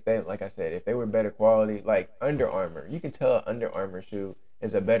 If they, like I said, if they were better quality, like Under Armour, you can tell an Under Armour shoe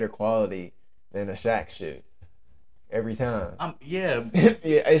is a better quality than a Shaq shoe every time. Yeah,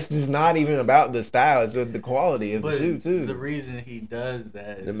 Yeah, it's just not even about the style; it's the quality of the but shoe too. the reason he does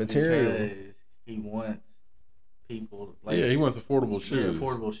that is The material. because he wants people. Like, Yeah, he wants affordable yeah, shoes.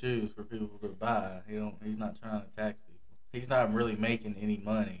 affordable shoes for people to buy. He's not trying to tax people. he's not really making any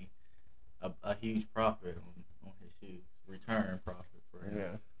money, a huge profit on his shoes, return profit for him.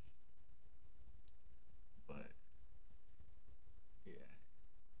 Yeah. But yeah,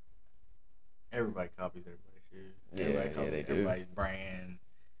 everybody copies everybody's shoes. Yeah, Everybody yeah, copies they do. everybody's brand.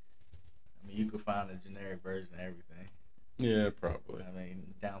 I mean, you could find a generic version of everything. Yeah, probably. I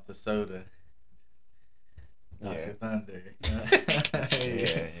mean, down to soda. Dr. Yeah. Thunder.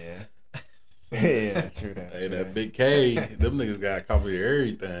 Yeah. Yeah, true that. Hey, true that Big K, them niggas got a copy of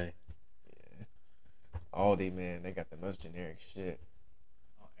everything. Yeah. Aldi, man, they got the most generic shit.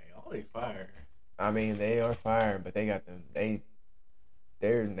 Oh, hey, all they fire. I mean, they are fire, but they got them.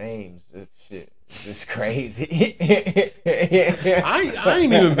 Their names, this shit, is just crazy. I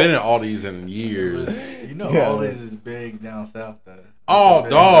ain't even been in all these in years. You know, Yeah. all this is big down south, though. Oh,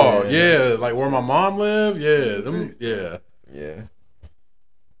 That's dog, big. yeah, like where my mom lived, yeah, them, yeah. Yeah,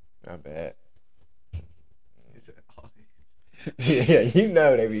 not bad. He said, Aldi's. Yeah, you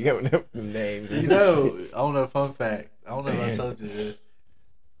know they be coming up with them names. You know, I don't know, fun fact. I don't know if I told you this.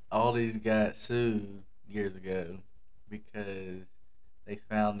 Aldi's got sued years ago because they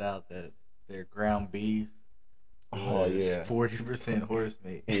found out that their ground beef Oh was yeah, 40% horse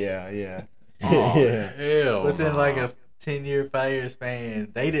meat. yeah. Oh, Yeah. hell Within nah. like a 10-year, 5-year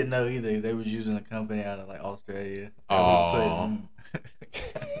span, they didn't know either. They was using a company out of like Australia. that was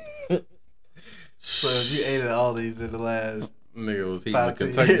putting- so if you ate at Aldi's in the last, Nigga was eating 5 the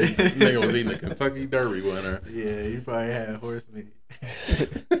to Kentucky. years. Nigga was eating the Kentucky Derby winner. yeah, you probably had horse meat.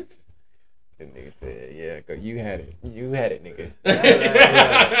 The nigga said, "Yeah, go. You had it, nigga.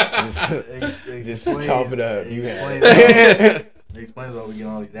 Just Explains- chop it up. You had explains it." It explains why we get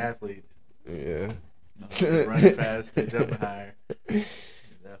all these athletes Yeah. running fast and jumping higher.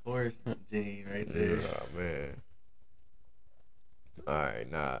 That horse gene right there. Oh man. All right,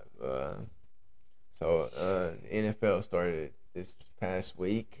 so NFL started this past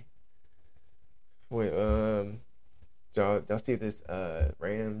week. Wait, y'all see this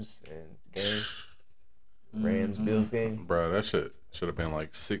Rams and game? Rams Bills game? Bro, that shit should have been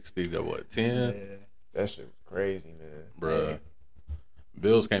like 60 to what, 10? Yeah. That shit was crazy, man. Bruh.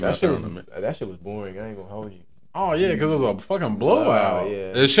 Bills came That out shit there was on the that shit was boring. I ain't gonna hold you. Oh yeah, because it was a fucking blowout.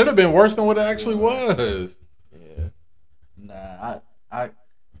 Yeah. It should have been worse than what it actually was. Yeah. Nah,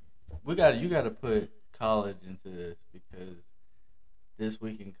 you got to put college into this because this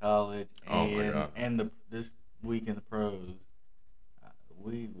week in college Oh, my God. and this week in the pros,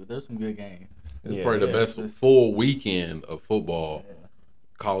 there's some good games. It's Yeah, probably the yeah. best full weekend of football, Yeah.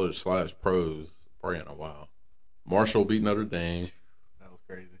 college/pros, probably in a while. Marshall beat Notre Dame. That was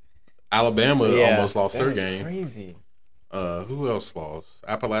crazy. Alabama Yeah, almost lost their that's game. Crazy. Who else lost?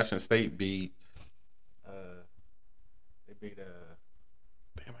 Appalachian State beat. They beat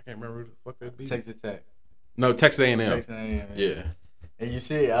Damn, I can't remember who the fuck they beat. Texas Tech. No, Texas A&M. Texas A&M. Yeah. And you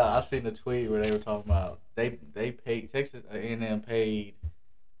see, I seen a tweet where they were talking about they paid Texas A&M paid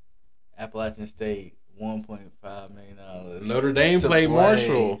Appalachian State $1.5 million. Notre Dame to played play.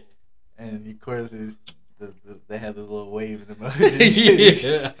 Marshall. And of course, they had the little waving emoji.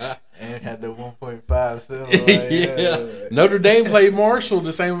 Yeah. And had the 1.5 symbol. Like, Yeah. Notre Dame played Marshall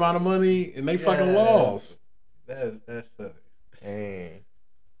the same amount of money, and they fucking Yeah. lost. That sucks. Dang.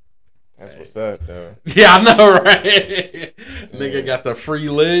 That's what's up, though. Yeah, I know, right? Nigga got the free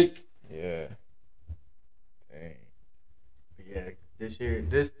lick. Yeah. Dang. But yeah,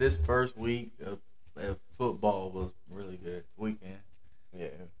 this first week of football was really good weekend. Yeah.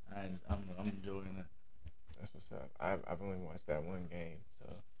 I'm enjoying it. That's what's up. I've only watched that one game, so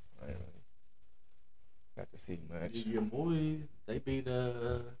I didn't really got to see much. Your boys, they beat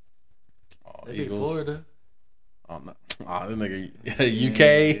Oh, they beat Eagles. Florida. Oh, no. Oh, this nigga, UK.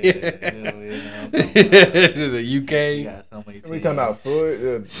 Yeah, The you UK. got so many teams. We talking about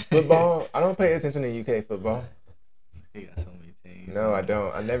football? I don't pay attention to UK football. He got so many teams. No, I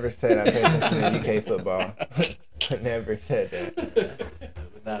don't. I never said I pay attention to UK football. I never said that.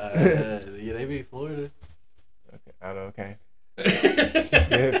 Yeah, they beat Florida. Okay. I don't. Okay. It's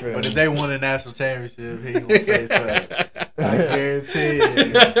good for But if them. they won a national championship, he gonna say something. I guarantee you.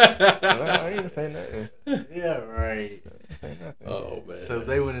 I ain't even say nothing. Yeah, right. I ain't say nothing. Oh, man. So if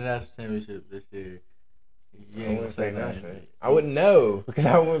they win a national championship this year, you I ain't gonna wouldn't say say nothing. nothing. I wouldn't know because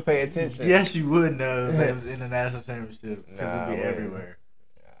I wouldn't pay attention. Yes, you would know if they was in the national championship because Nah, I it'd be wouldn't. everywhere.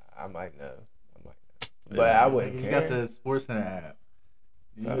 I might know. But I wouldn't You care. got the Sports Center app.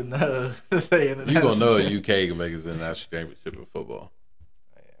 You So- would know if they in the You gonna know national a UK can make it to the national championship in football.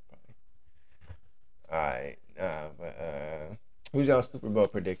 All right, but who's y'all Super Bowl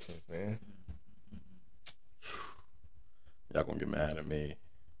predictions, man? Y'all gonna get mad at me.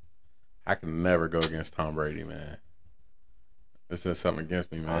 I can never go against Tom Brady, man. It's just something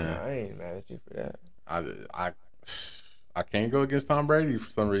against me, man. I ain't mad at you for that. I can't go against Tom Brady for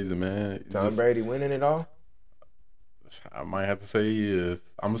some reason, man. Tom Brady winning it all? I might have to say he is.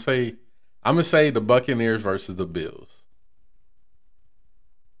 I'm gonna say the Buccaneers versus the Bills.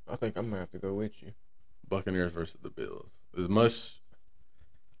 I think I'm gonna have to go with you. Buccaneers versus the Bills. As much,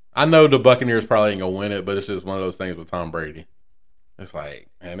 I know the Buccaneers probably ain't gonna win it, but it's just one of those things with Tom Brady. It's like,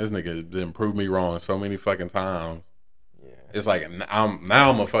 man, this nigga didn't prove me wrong so many fucking times. Yeah. It's like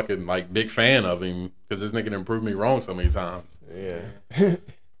I'm a fucking like big fan of him because this nigga didn't prove me wrong so many times. Yeah.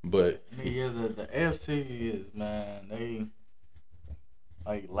 But yeah, the AFC is, man, they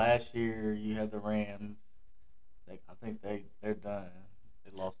like last year you had the Rams. I think they're done.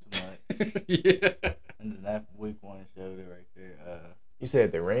 They lost too much. Yeah. And then that week 1 showed it right there. You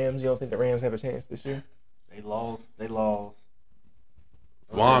said the Rams. You don't think the Rams have a chance this year? They lost.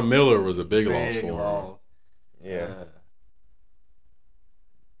 Von Miller was a big loss for him. Yeah.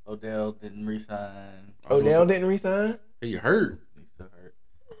 Odell didn't resign. Odell didn't resign? He hurt. He still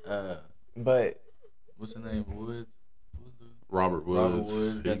hurt. But what's the name? Woods? Robert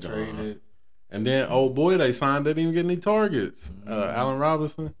Woods got traded. And then old boy they signed didn't even get any targets. Allen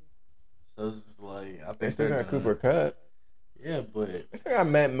Robinson. So it's just like I think they still got Cooper Kupp. Yeah, but they still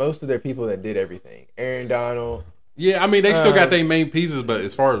got most of their people that did everything. Aaron Donald. Yeah, I mean they still got their main pieces, but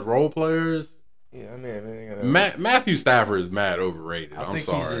as far as role players, yeah, I mean, Matthew Stafford is mad overrated. I'm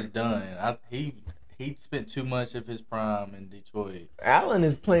sorry. He's just done. He spent too much of his prime in Detroit. Allen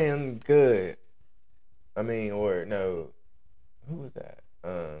is playing good. I mean, or no, who was that?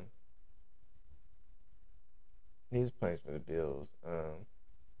 He was playing for the Bills.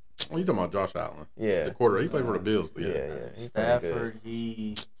 You talking about Josh Allen? Yeah, the quarterback. He played for the Bills. Yeah.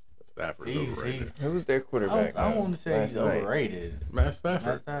 Stafford's overrated. Who was their quarterback? I don't want to say he's overrated. Matt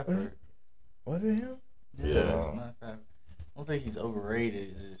Stafford. Was it him? Yeah. Matt Stafford. I don't think he's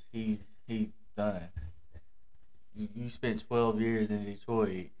overrated. It's just he's done. You spent 12 years in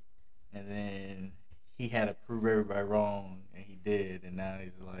Detroit, and then he had to prove everybody wrong, and he did, and now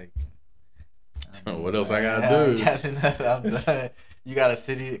he's like, what else I gotta do? I'm done. You got a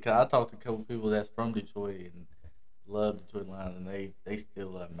city. Cause I talked to a couple people that's from Detroit and love Detroit Lions, and they still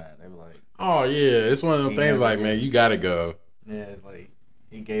love Matt. They were like, oh yeah, it's one of them things like, man, you gotta go. Yeah, it's like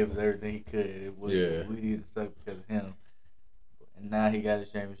he gave us everything he could. We didn't suck because of him, and now he got his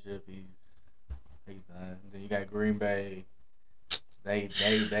championship. He's done. Then you got Green Bay. They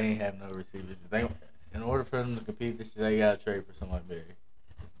ain't have no receivers. In order for them to compete this year, they gotta trade for somebody big.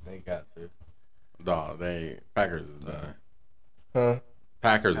 They got to. Dog, Packers is done. Huh?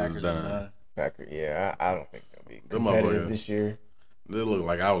 Packers is done. Packers, yeah. I don't think they'll be competitive this year. They look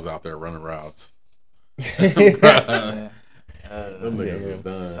like I was out there running routes. Them niggas is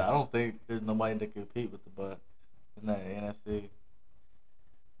done. So I don't think there's nobody to compete with the Bucs in that NFC.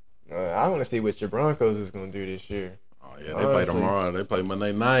 I want to see what your Broncos is going to do this year. Oh yeah, they play tomorrow. They play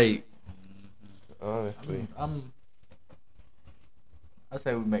Monday night. Honestly, I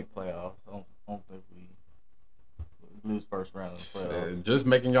say we make playoffs. I don't think we lose first round of the playoffs. Just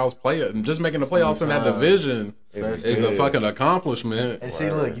making y'all's just making the playoffs in that division is a fucking accomplishment. And see,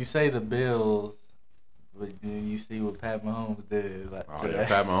 look, you say the Bills, but you see what Pat Mahomes did.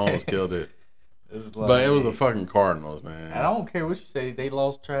 Pat Mahomes killed it. But it was the fucking Cardinals, man. And I don't care what you say. They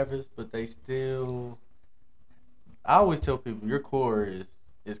lost Travis, but they still. I always tell people your core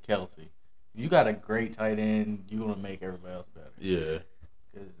is Kelsey. If you got a great tight end, you're gonna make everybody else better. Yeah.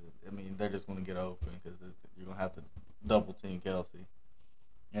 Because they're just gonna get open because you're gonna have to double team Kelsey.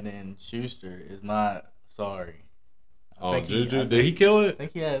 And then Schuster is not sorry. Juju, did he kill it? I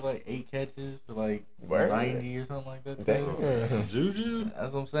think he had like 8 catches for like 90 or something like that. Damn. Juju?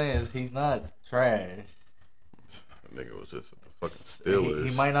 That's what I'm saying. Is he's not trash. That nigga was just the fucking Steelers.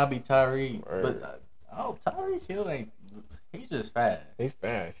 He might not be Tyreek, but Tyreek Hill ain't. He's just fast. He's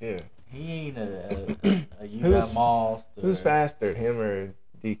fast, yeah. He ain't a you got Moss. Who's faster, him or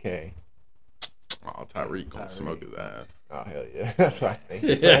DK? Oh, Tyreek gonna smoke his ass. Oh hell yeah, that's what I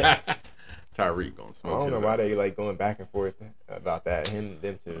think. Yeah. Tyreek gonna smoke. I don't know why they like going back and forth about that. Them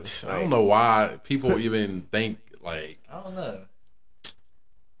two. Like, I don't know why people even think like. I don't know.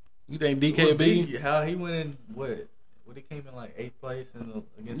 You think DKB? How he went in what? He came in like 8th place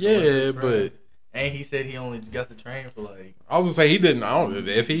against. Yeah, but. And he said he only got the train for like. I was gonna say he didn't. I don't know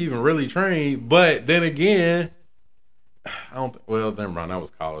if he even really trained. But then again, I don't. Well, never mind. That was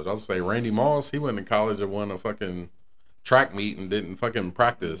college. I was gonna say Randy Moss. He went to college and won a fucking track meet and didn't fucking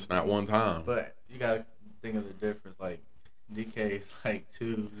practice not one time. But you gotta think of the difference. Like DK is like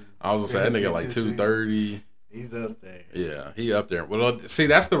 2. I was gonna say that nigga like 230. He's up there. Yeah, he up there. Well, see,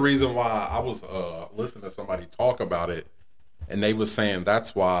 that's the reason why I was listening to somebody talk about it. And they was saying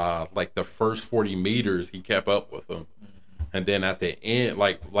that's why, like, the first 40 meters, he kept up with them. And then at the end,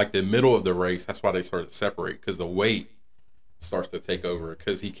 like the middle of the race, that's why they started to separate, because the weight starts to take over,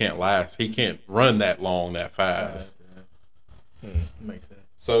 because he can't run that long, that fast. Makes sense.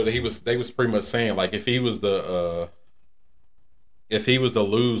 So they was pretty much saying, like, if he was to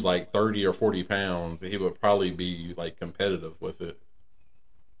lose like 30 or 40 pounds, he would probably be like competitive with it.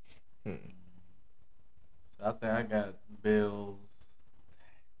 I think I got Bills.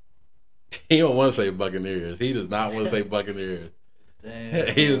 He don't want to say Buccaneers. He does not want to say Buccaneers.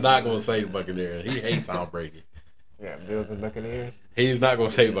 Damn. He is not going to say Buccaneers. He hates Tom Brady. Yeah, Bills and Buccaneers. He's not going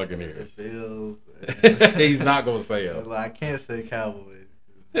to say Buccaneers. Bills. He's not going to say them. I can't say Cowboys.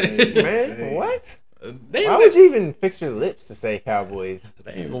 Man, what? Why would you even fix your lips to say Cowboys?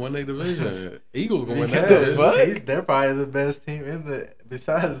 They ain't gonna win their division. Eagles gonna win Because that. The fuck? they're probably the best team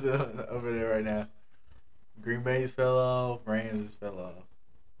besides them over there right now. Green Bay's fell off. Rams fell off.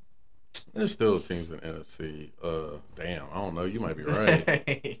 There's still teams in NFC. Damn, I don't know. You might be right.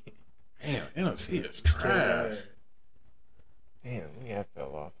 Damn, NFC is trash. Damn, we have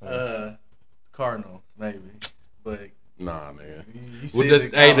fell off. Huh? Cardinals maybe, but Nah, nigga. you Well, see the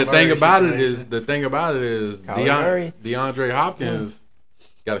thing Kyler about Murray it is Kyler Murray? DeAndre Hopkins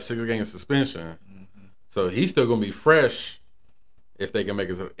got a 6-game suspension, so he's still gonna be fresh if they can make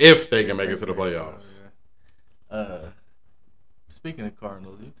it to the playoffs. Speaking of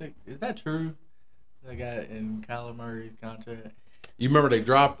Cardinals, you think is that true? They got in Kyler Murray's contract. You remember they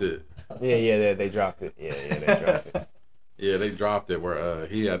dropped it? Yeah, they dropped it. Yeah, they dropped it. Yeah, they dropped it where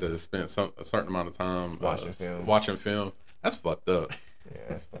he had to spend a certain amount of time watching film. That's fucked up. Yeah,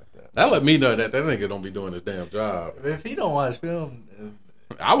 that's fucked up. That let me know that nigga don't be doing his damn job. If he don't watch film,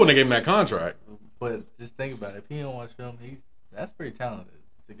 I wouldn't have given him that contract. but just think about it. If he don't watch film, that's pretty talented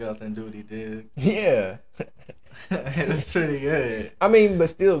to go out there and do what he did. Yeah. That's pretty good. I mean, but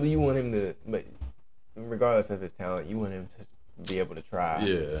still, you want him to. But regardless of his talent, you want him to be able to try.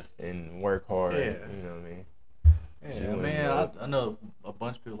 Yeah. And work hard. Yeah. You know what I mean? Yeah, man, I know a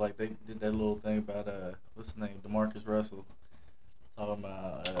bunch of people, like, they did that little thing about, what's his name, DeMarcus Russell, talking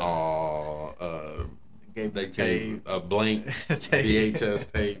about, they gave a blank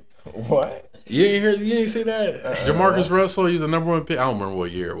VHS tape. What? You ain't see that? DeMarcus Russell, he was the #1 pick. I don't remember what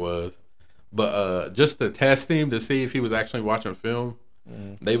year it was. But just to test him to see if he was actually watching film,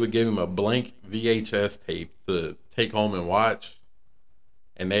 they would give him a blank VHS tape to take home and watch.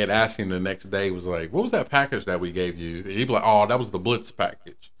 And they had asked him the next day, was like, what was that package that we gave you? And he'd be like, oh, that was the Blitz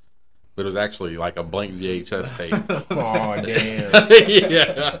package. But it was actually like a blank VHS tape. Oh, damn.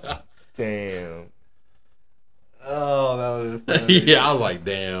 Yeah. Damn. Oh, that was funny. Yeah, I was like,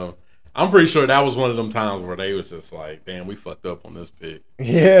 damn. I'm pretty sure that was one of them times where they was just like, damn, we fucked up on this pick.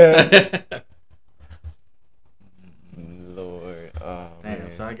 Yeah. Lord. Oh, Damn,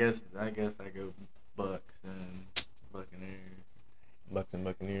 man. so I guess I go Bucks and Buccaneers. Bucks and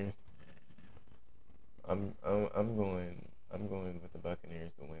Buccaneers. I'm going with the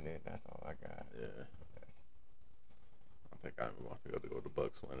Buccaneers to win it. That's all I got. Yeah. I think I'm going to go with the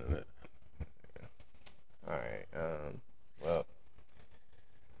Bucks winning it. All right. Well,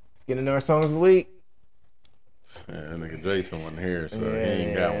 let's get into our songs of the week. Yeah, nigga Jason wasn't here, so he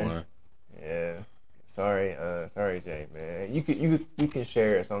ain't got one. Yeah. Sorry, Jay, man. You can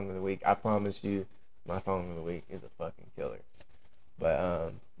share a song of the week. I promise you, my song of the week is a fucking killer.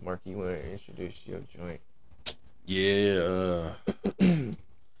 But Mark, you want to introduce your joint? Yeah,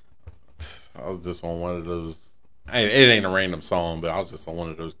 I was just on one of those. It ain't a random song, but I was just on one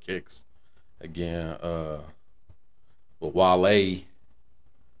of those kicks again. But Wale,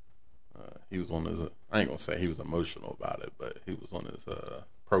 he was on his. I ain't gonna say he was emotional about it, but he was on his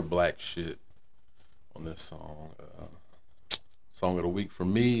pro-black shit on this song. Song of the week for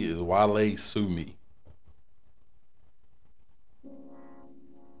me is Wale "Sue Me."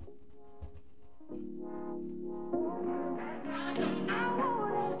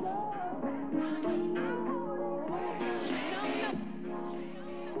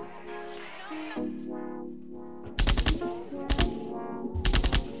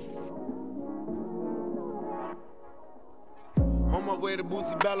 On my way to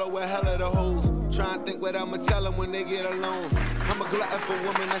Bootsy Bello with hella the hoes. Try and think what I'ma tell them when they get alone. I'm a glutton for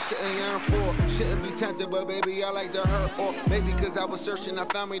women I shouldn't yearn for. Shouldn't be tempted, but baby, I like to hurt. Or maybe cause I was searching, I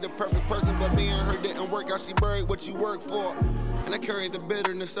found me the perfect person, but me and her didn't work out. She buried what you work for. and I carry the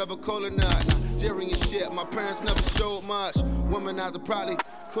bitterness of a cola nut. Nigerian shit, my parents never showed much. Womanizer probably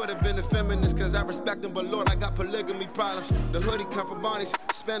could have been a feminist, cause I respect them, but Lord, I got polygamy problems. The hoodie come from Bonnie's,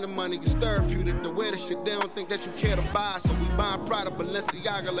 spending money is therapeutic. The way the shit, they don't think that you care to buy, so we buying Prada,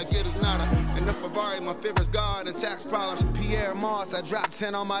 Balenciaga like it is nada. And the Ferrari, my favorite's God and tax problems. Pierre Moss, I dropped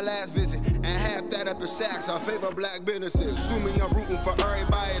 10 on my last visit, and half that up in Saks. I favor black businesses, assuming I'm rooting for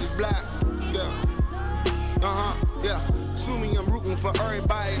everybody that's black. Yeah. Yeah. Assuming I'm rooting for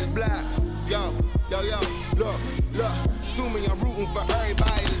everybody that's black. Yo, look. Assuming I'm rooting for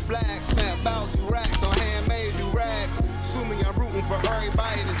everybody that's black. Spent about 2 racks on handmade new rags. Assuming I'm rooting for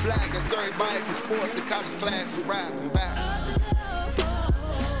everybody that's black. That's everybody from sports to college class to rap. I'm back.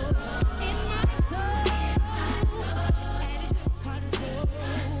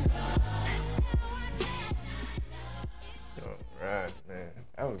 Right, man.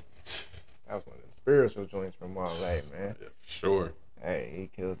 That was one of the spiritual joints from Wale, man. Yeah, for sure. Hey, he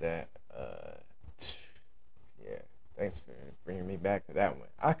killed that. Yeah, thanks for bringing me back to that one.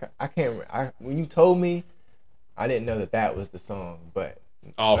 I can't. When you told me, I didn't know that was the song. But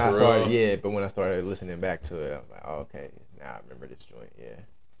Oh, when I for started, real? yeah. But when I started listening back to it, I was like, oh, okay, now I remember this joint. Yeah.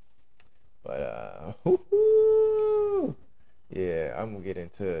 But yeah, I'm gonna get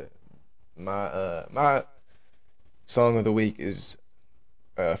into my my song of the week is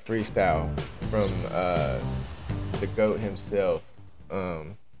freestyle from the GOAT himself. Y'all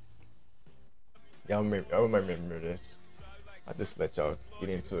remember this. I'll just let y'all get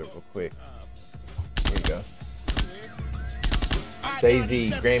into it real quick. Here we go.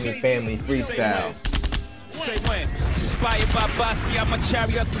 Jay-Z, Grammy Family Freestyle. Say when, inspired by Bosky, I'm a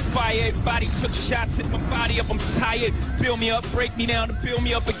chariots of fire. Everybody took shots, hit my body up, I'm tired. Build me up, break me down, to build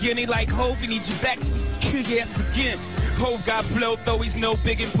me up again. They like, Hov, we need you back, so we kill your ass again. Hov got flow, though he's no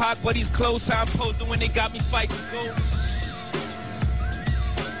big in Pac, but he's close. I'm posted when they got me fighting ghosts.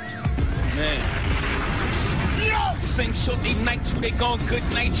 Man. Same shit they night you, they gon' good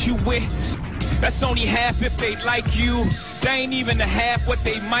night you with. That's only half if they like you. They ain't even the half what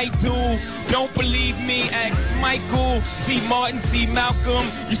they might do. Don't believe me, ask Michael. See Martin, see Malcolm.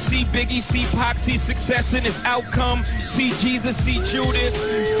 You see Biggie, see Pac, see success in his outcome. See Jesus, see Judas.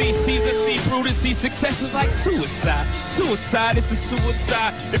 See Caesar, see Brutus. See success is like suicide. Suicide is a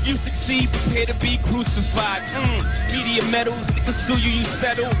suicide. If you succeed, prepare to be crucified. Media medals, niggas sue you, you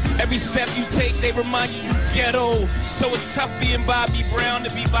settle. Every step you take, they remind you ghetto. So it's tough being Bobby Brown.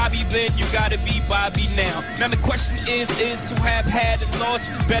 To be Bobby then, you gotta be Bobby now. Now the question is to have had and lost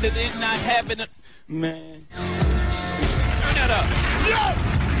better than not having it. Man. Turn that up. Yo!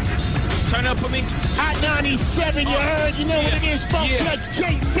 Turn up for me. Hot 97, you heard? You know what it is, Flex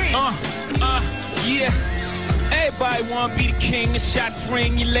Jay-Z. Yeah. Everybody wanna be the king, the shots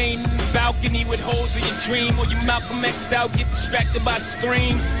ring, you laying in the balcony with holes in your dream, or you Malcolm X'd out, get distracted by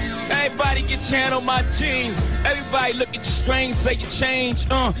screams. Everybody get channel my jeans. Everybody look at you strange, say you change,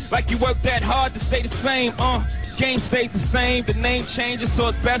 like you work that hard to stay the same, Game stayed the same, the name changes, so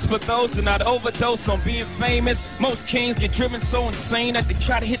it's best for those to not overdose on being famous. Most kings get driven so insane that they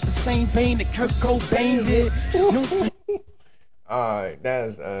try to hit the same vein that Kurt Cobain did. Alright,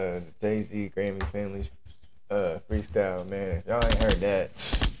 that's Jay-Z, Grammy Family freestyle, man. If y'all ain't heard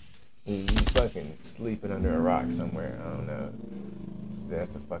that, you fucking sleeping under a rock somewhere. I don't know.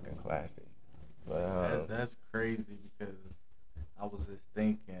 That's a fucking classic. But that's crazy because I was just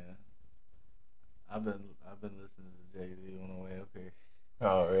thinking. I've been listening to Jay-Z on the way up here.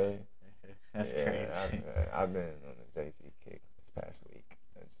 Oh really? That's crazy. I've been on the Jay-Z kick this past week.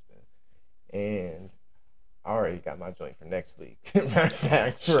 And I already got my joint for next week. Matter of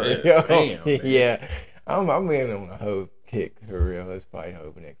fact, for real. Damn, yeah. I'm in on a Hov kick for real. It's probably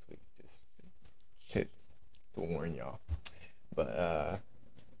Hov next week. Just to warn y'all. But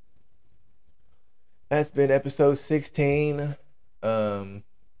that's been episode 16.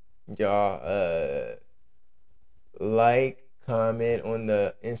 Y'all like, comment on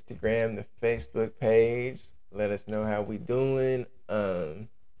the Instagram, the Facebook page. Let us know how we doing.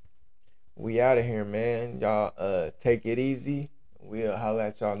 We out of here, man. Y'all take it easy. We'll holler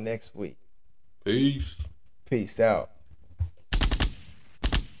at y'all next week. Peace. Peace out.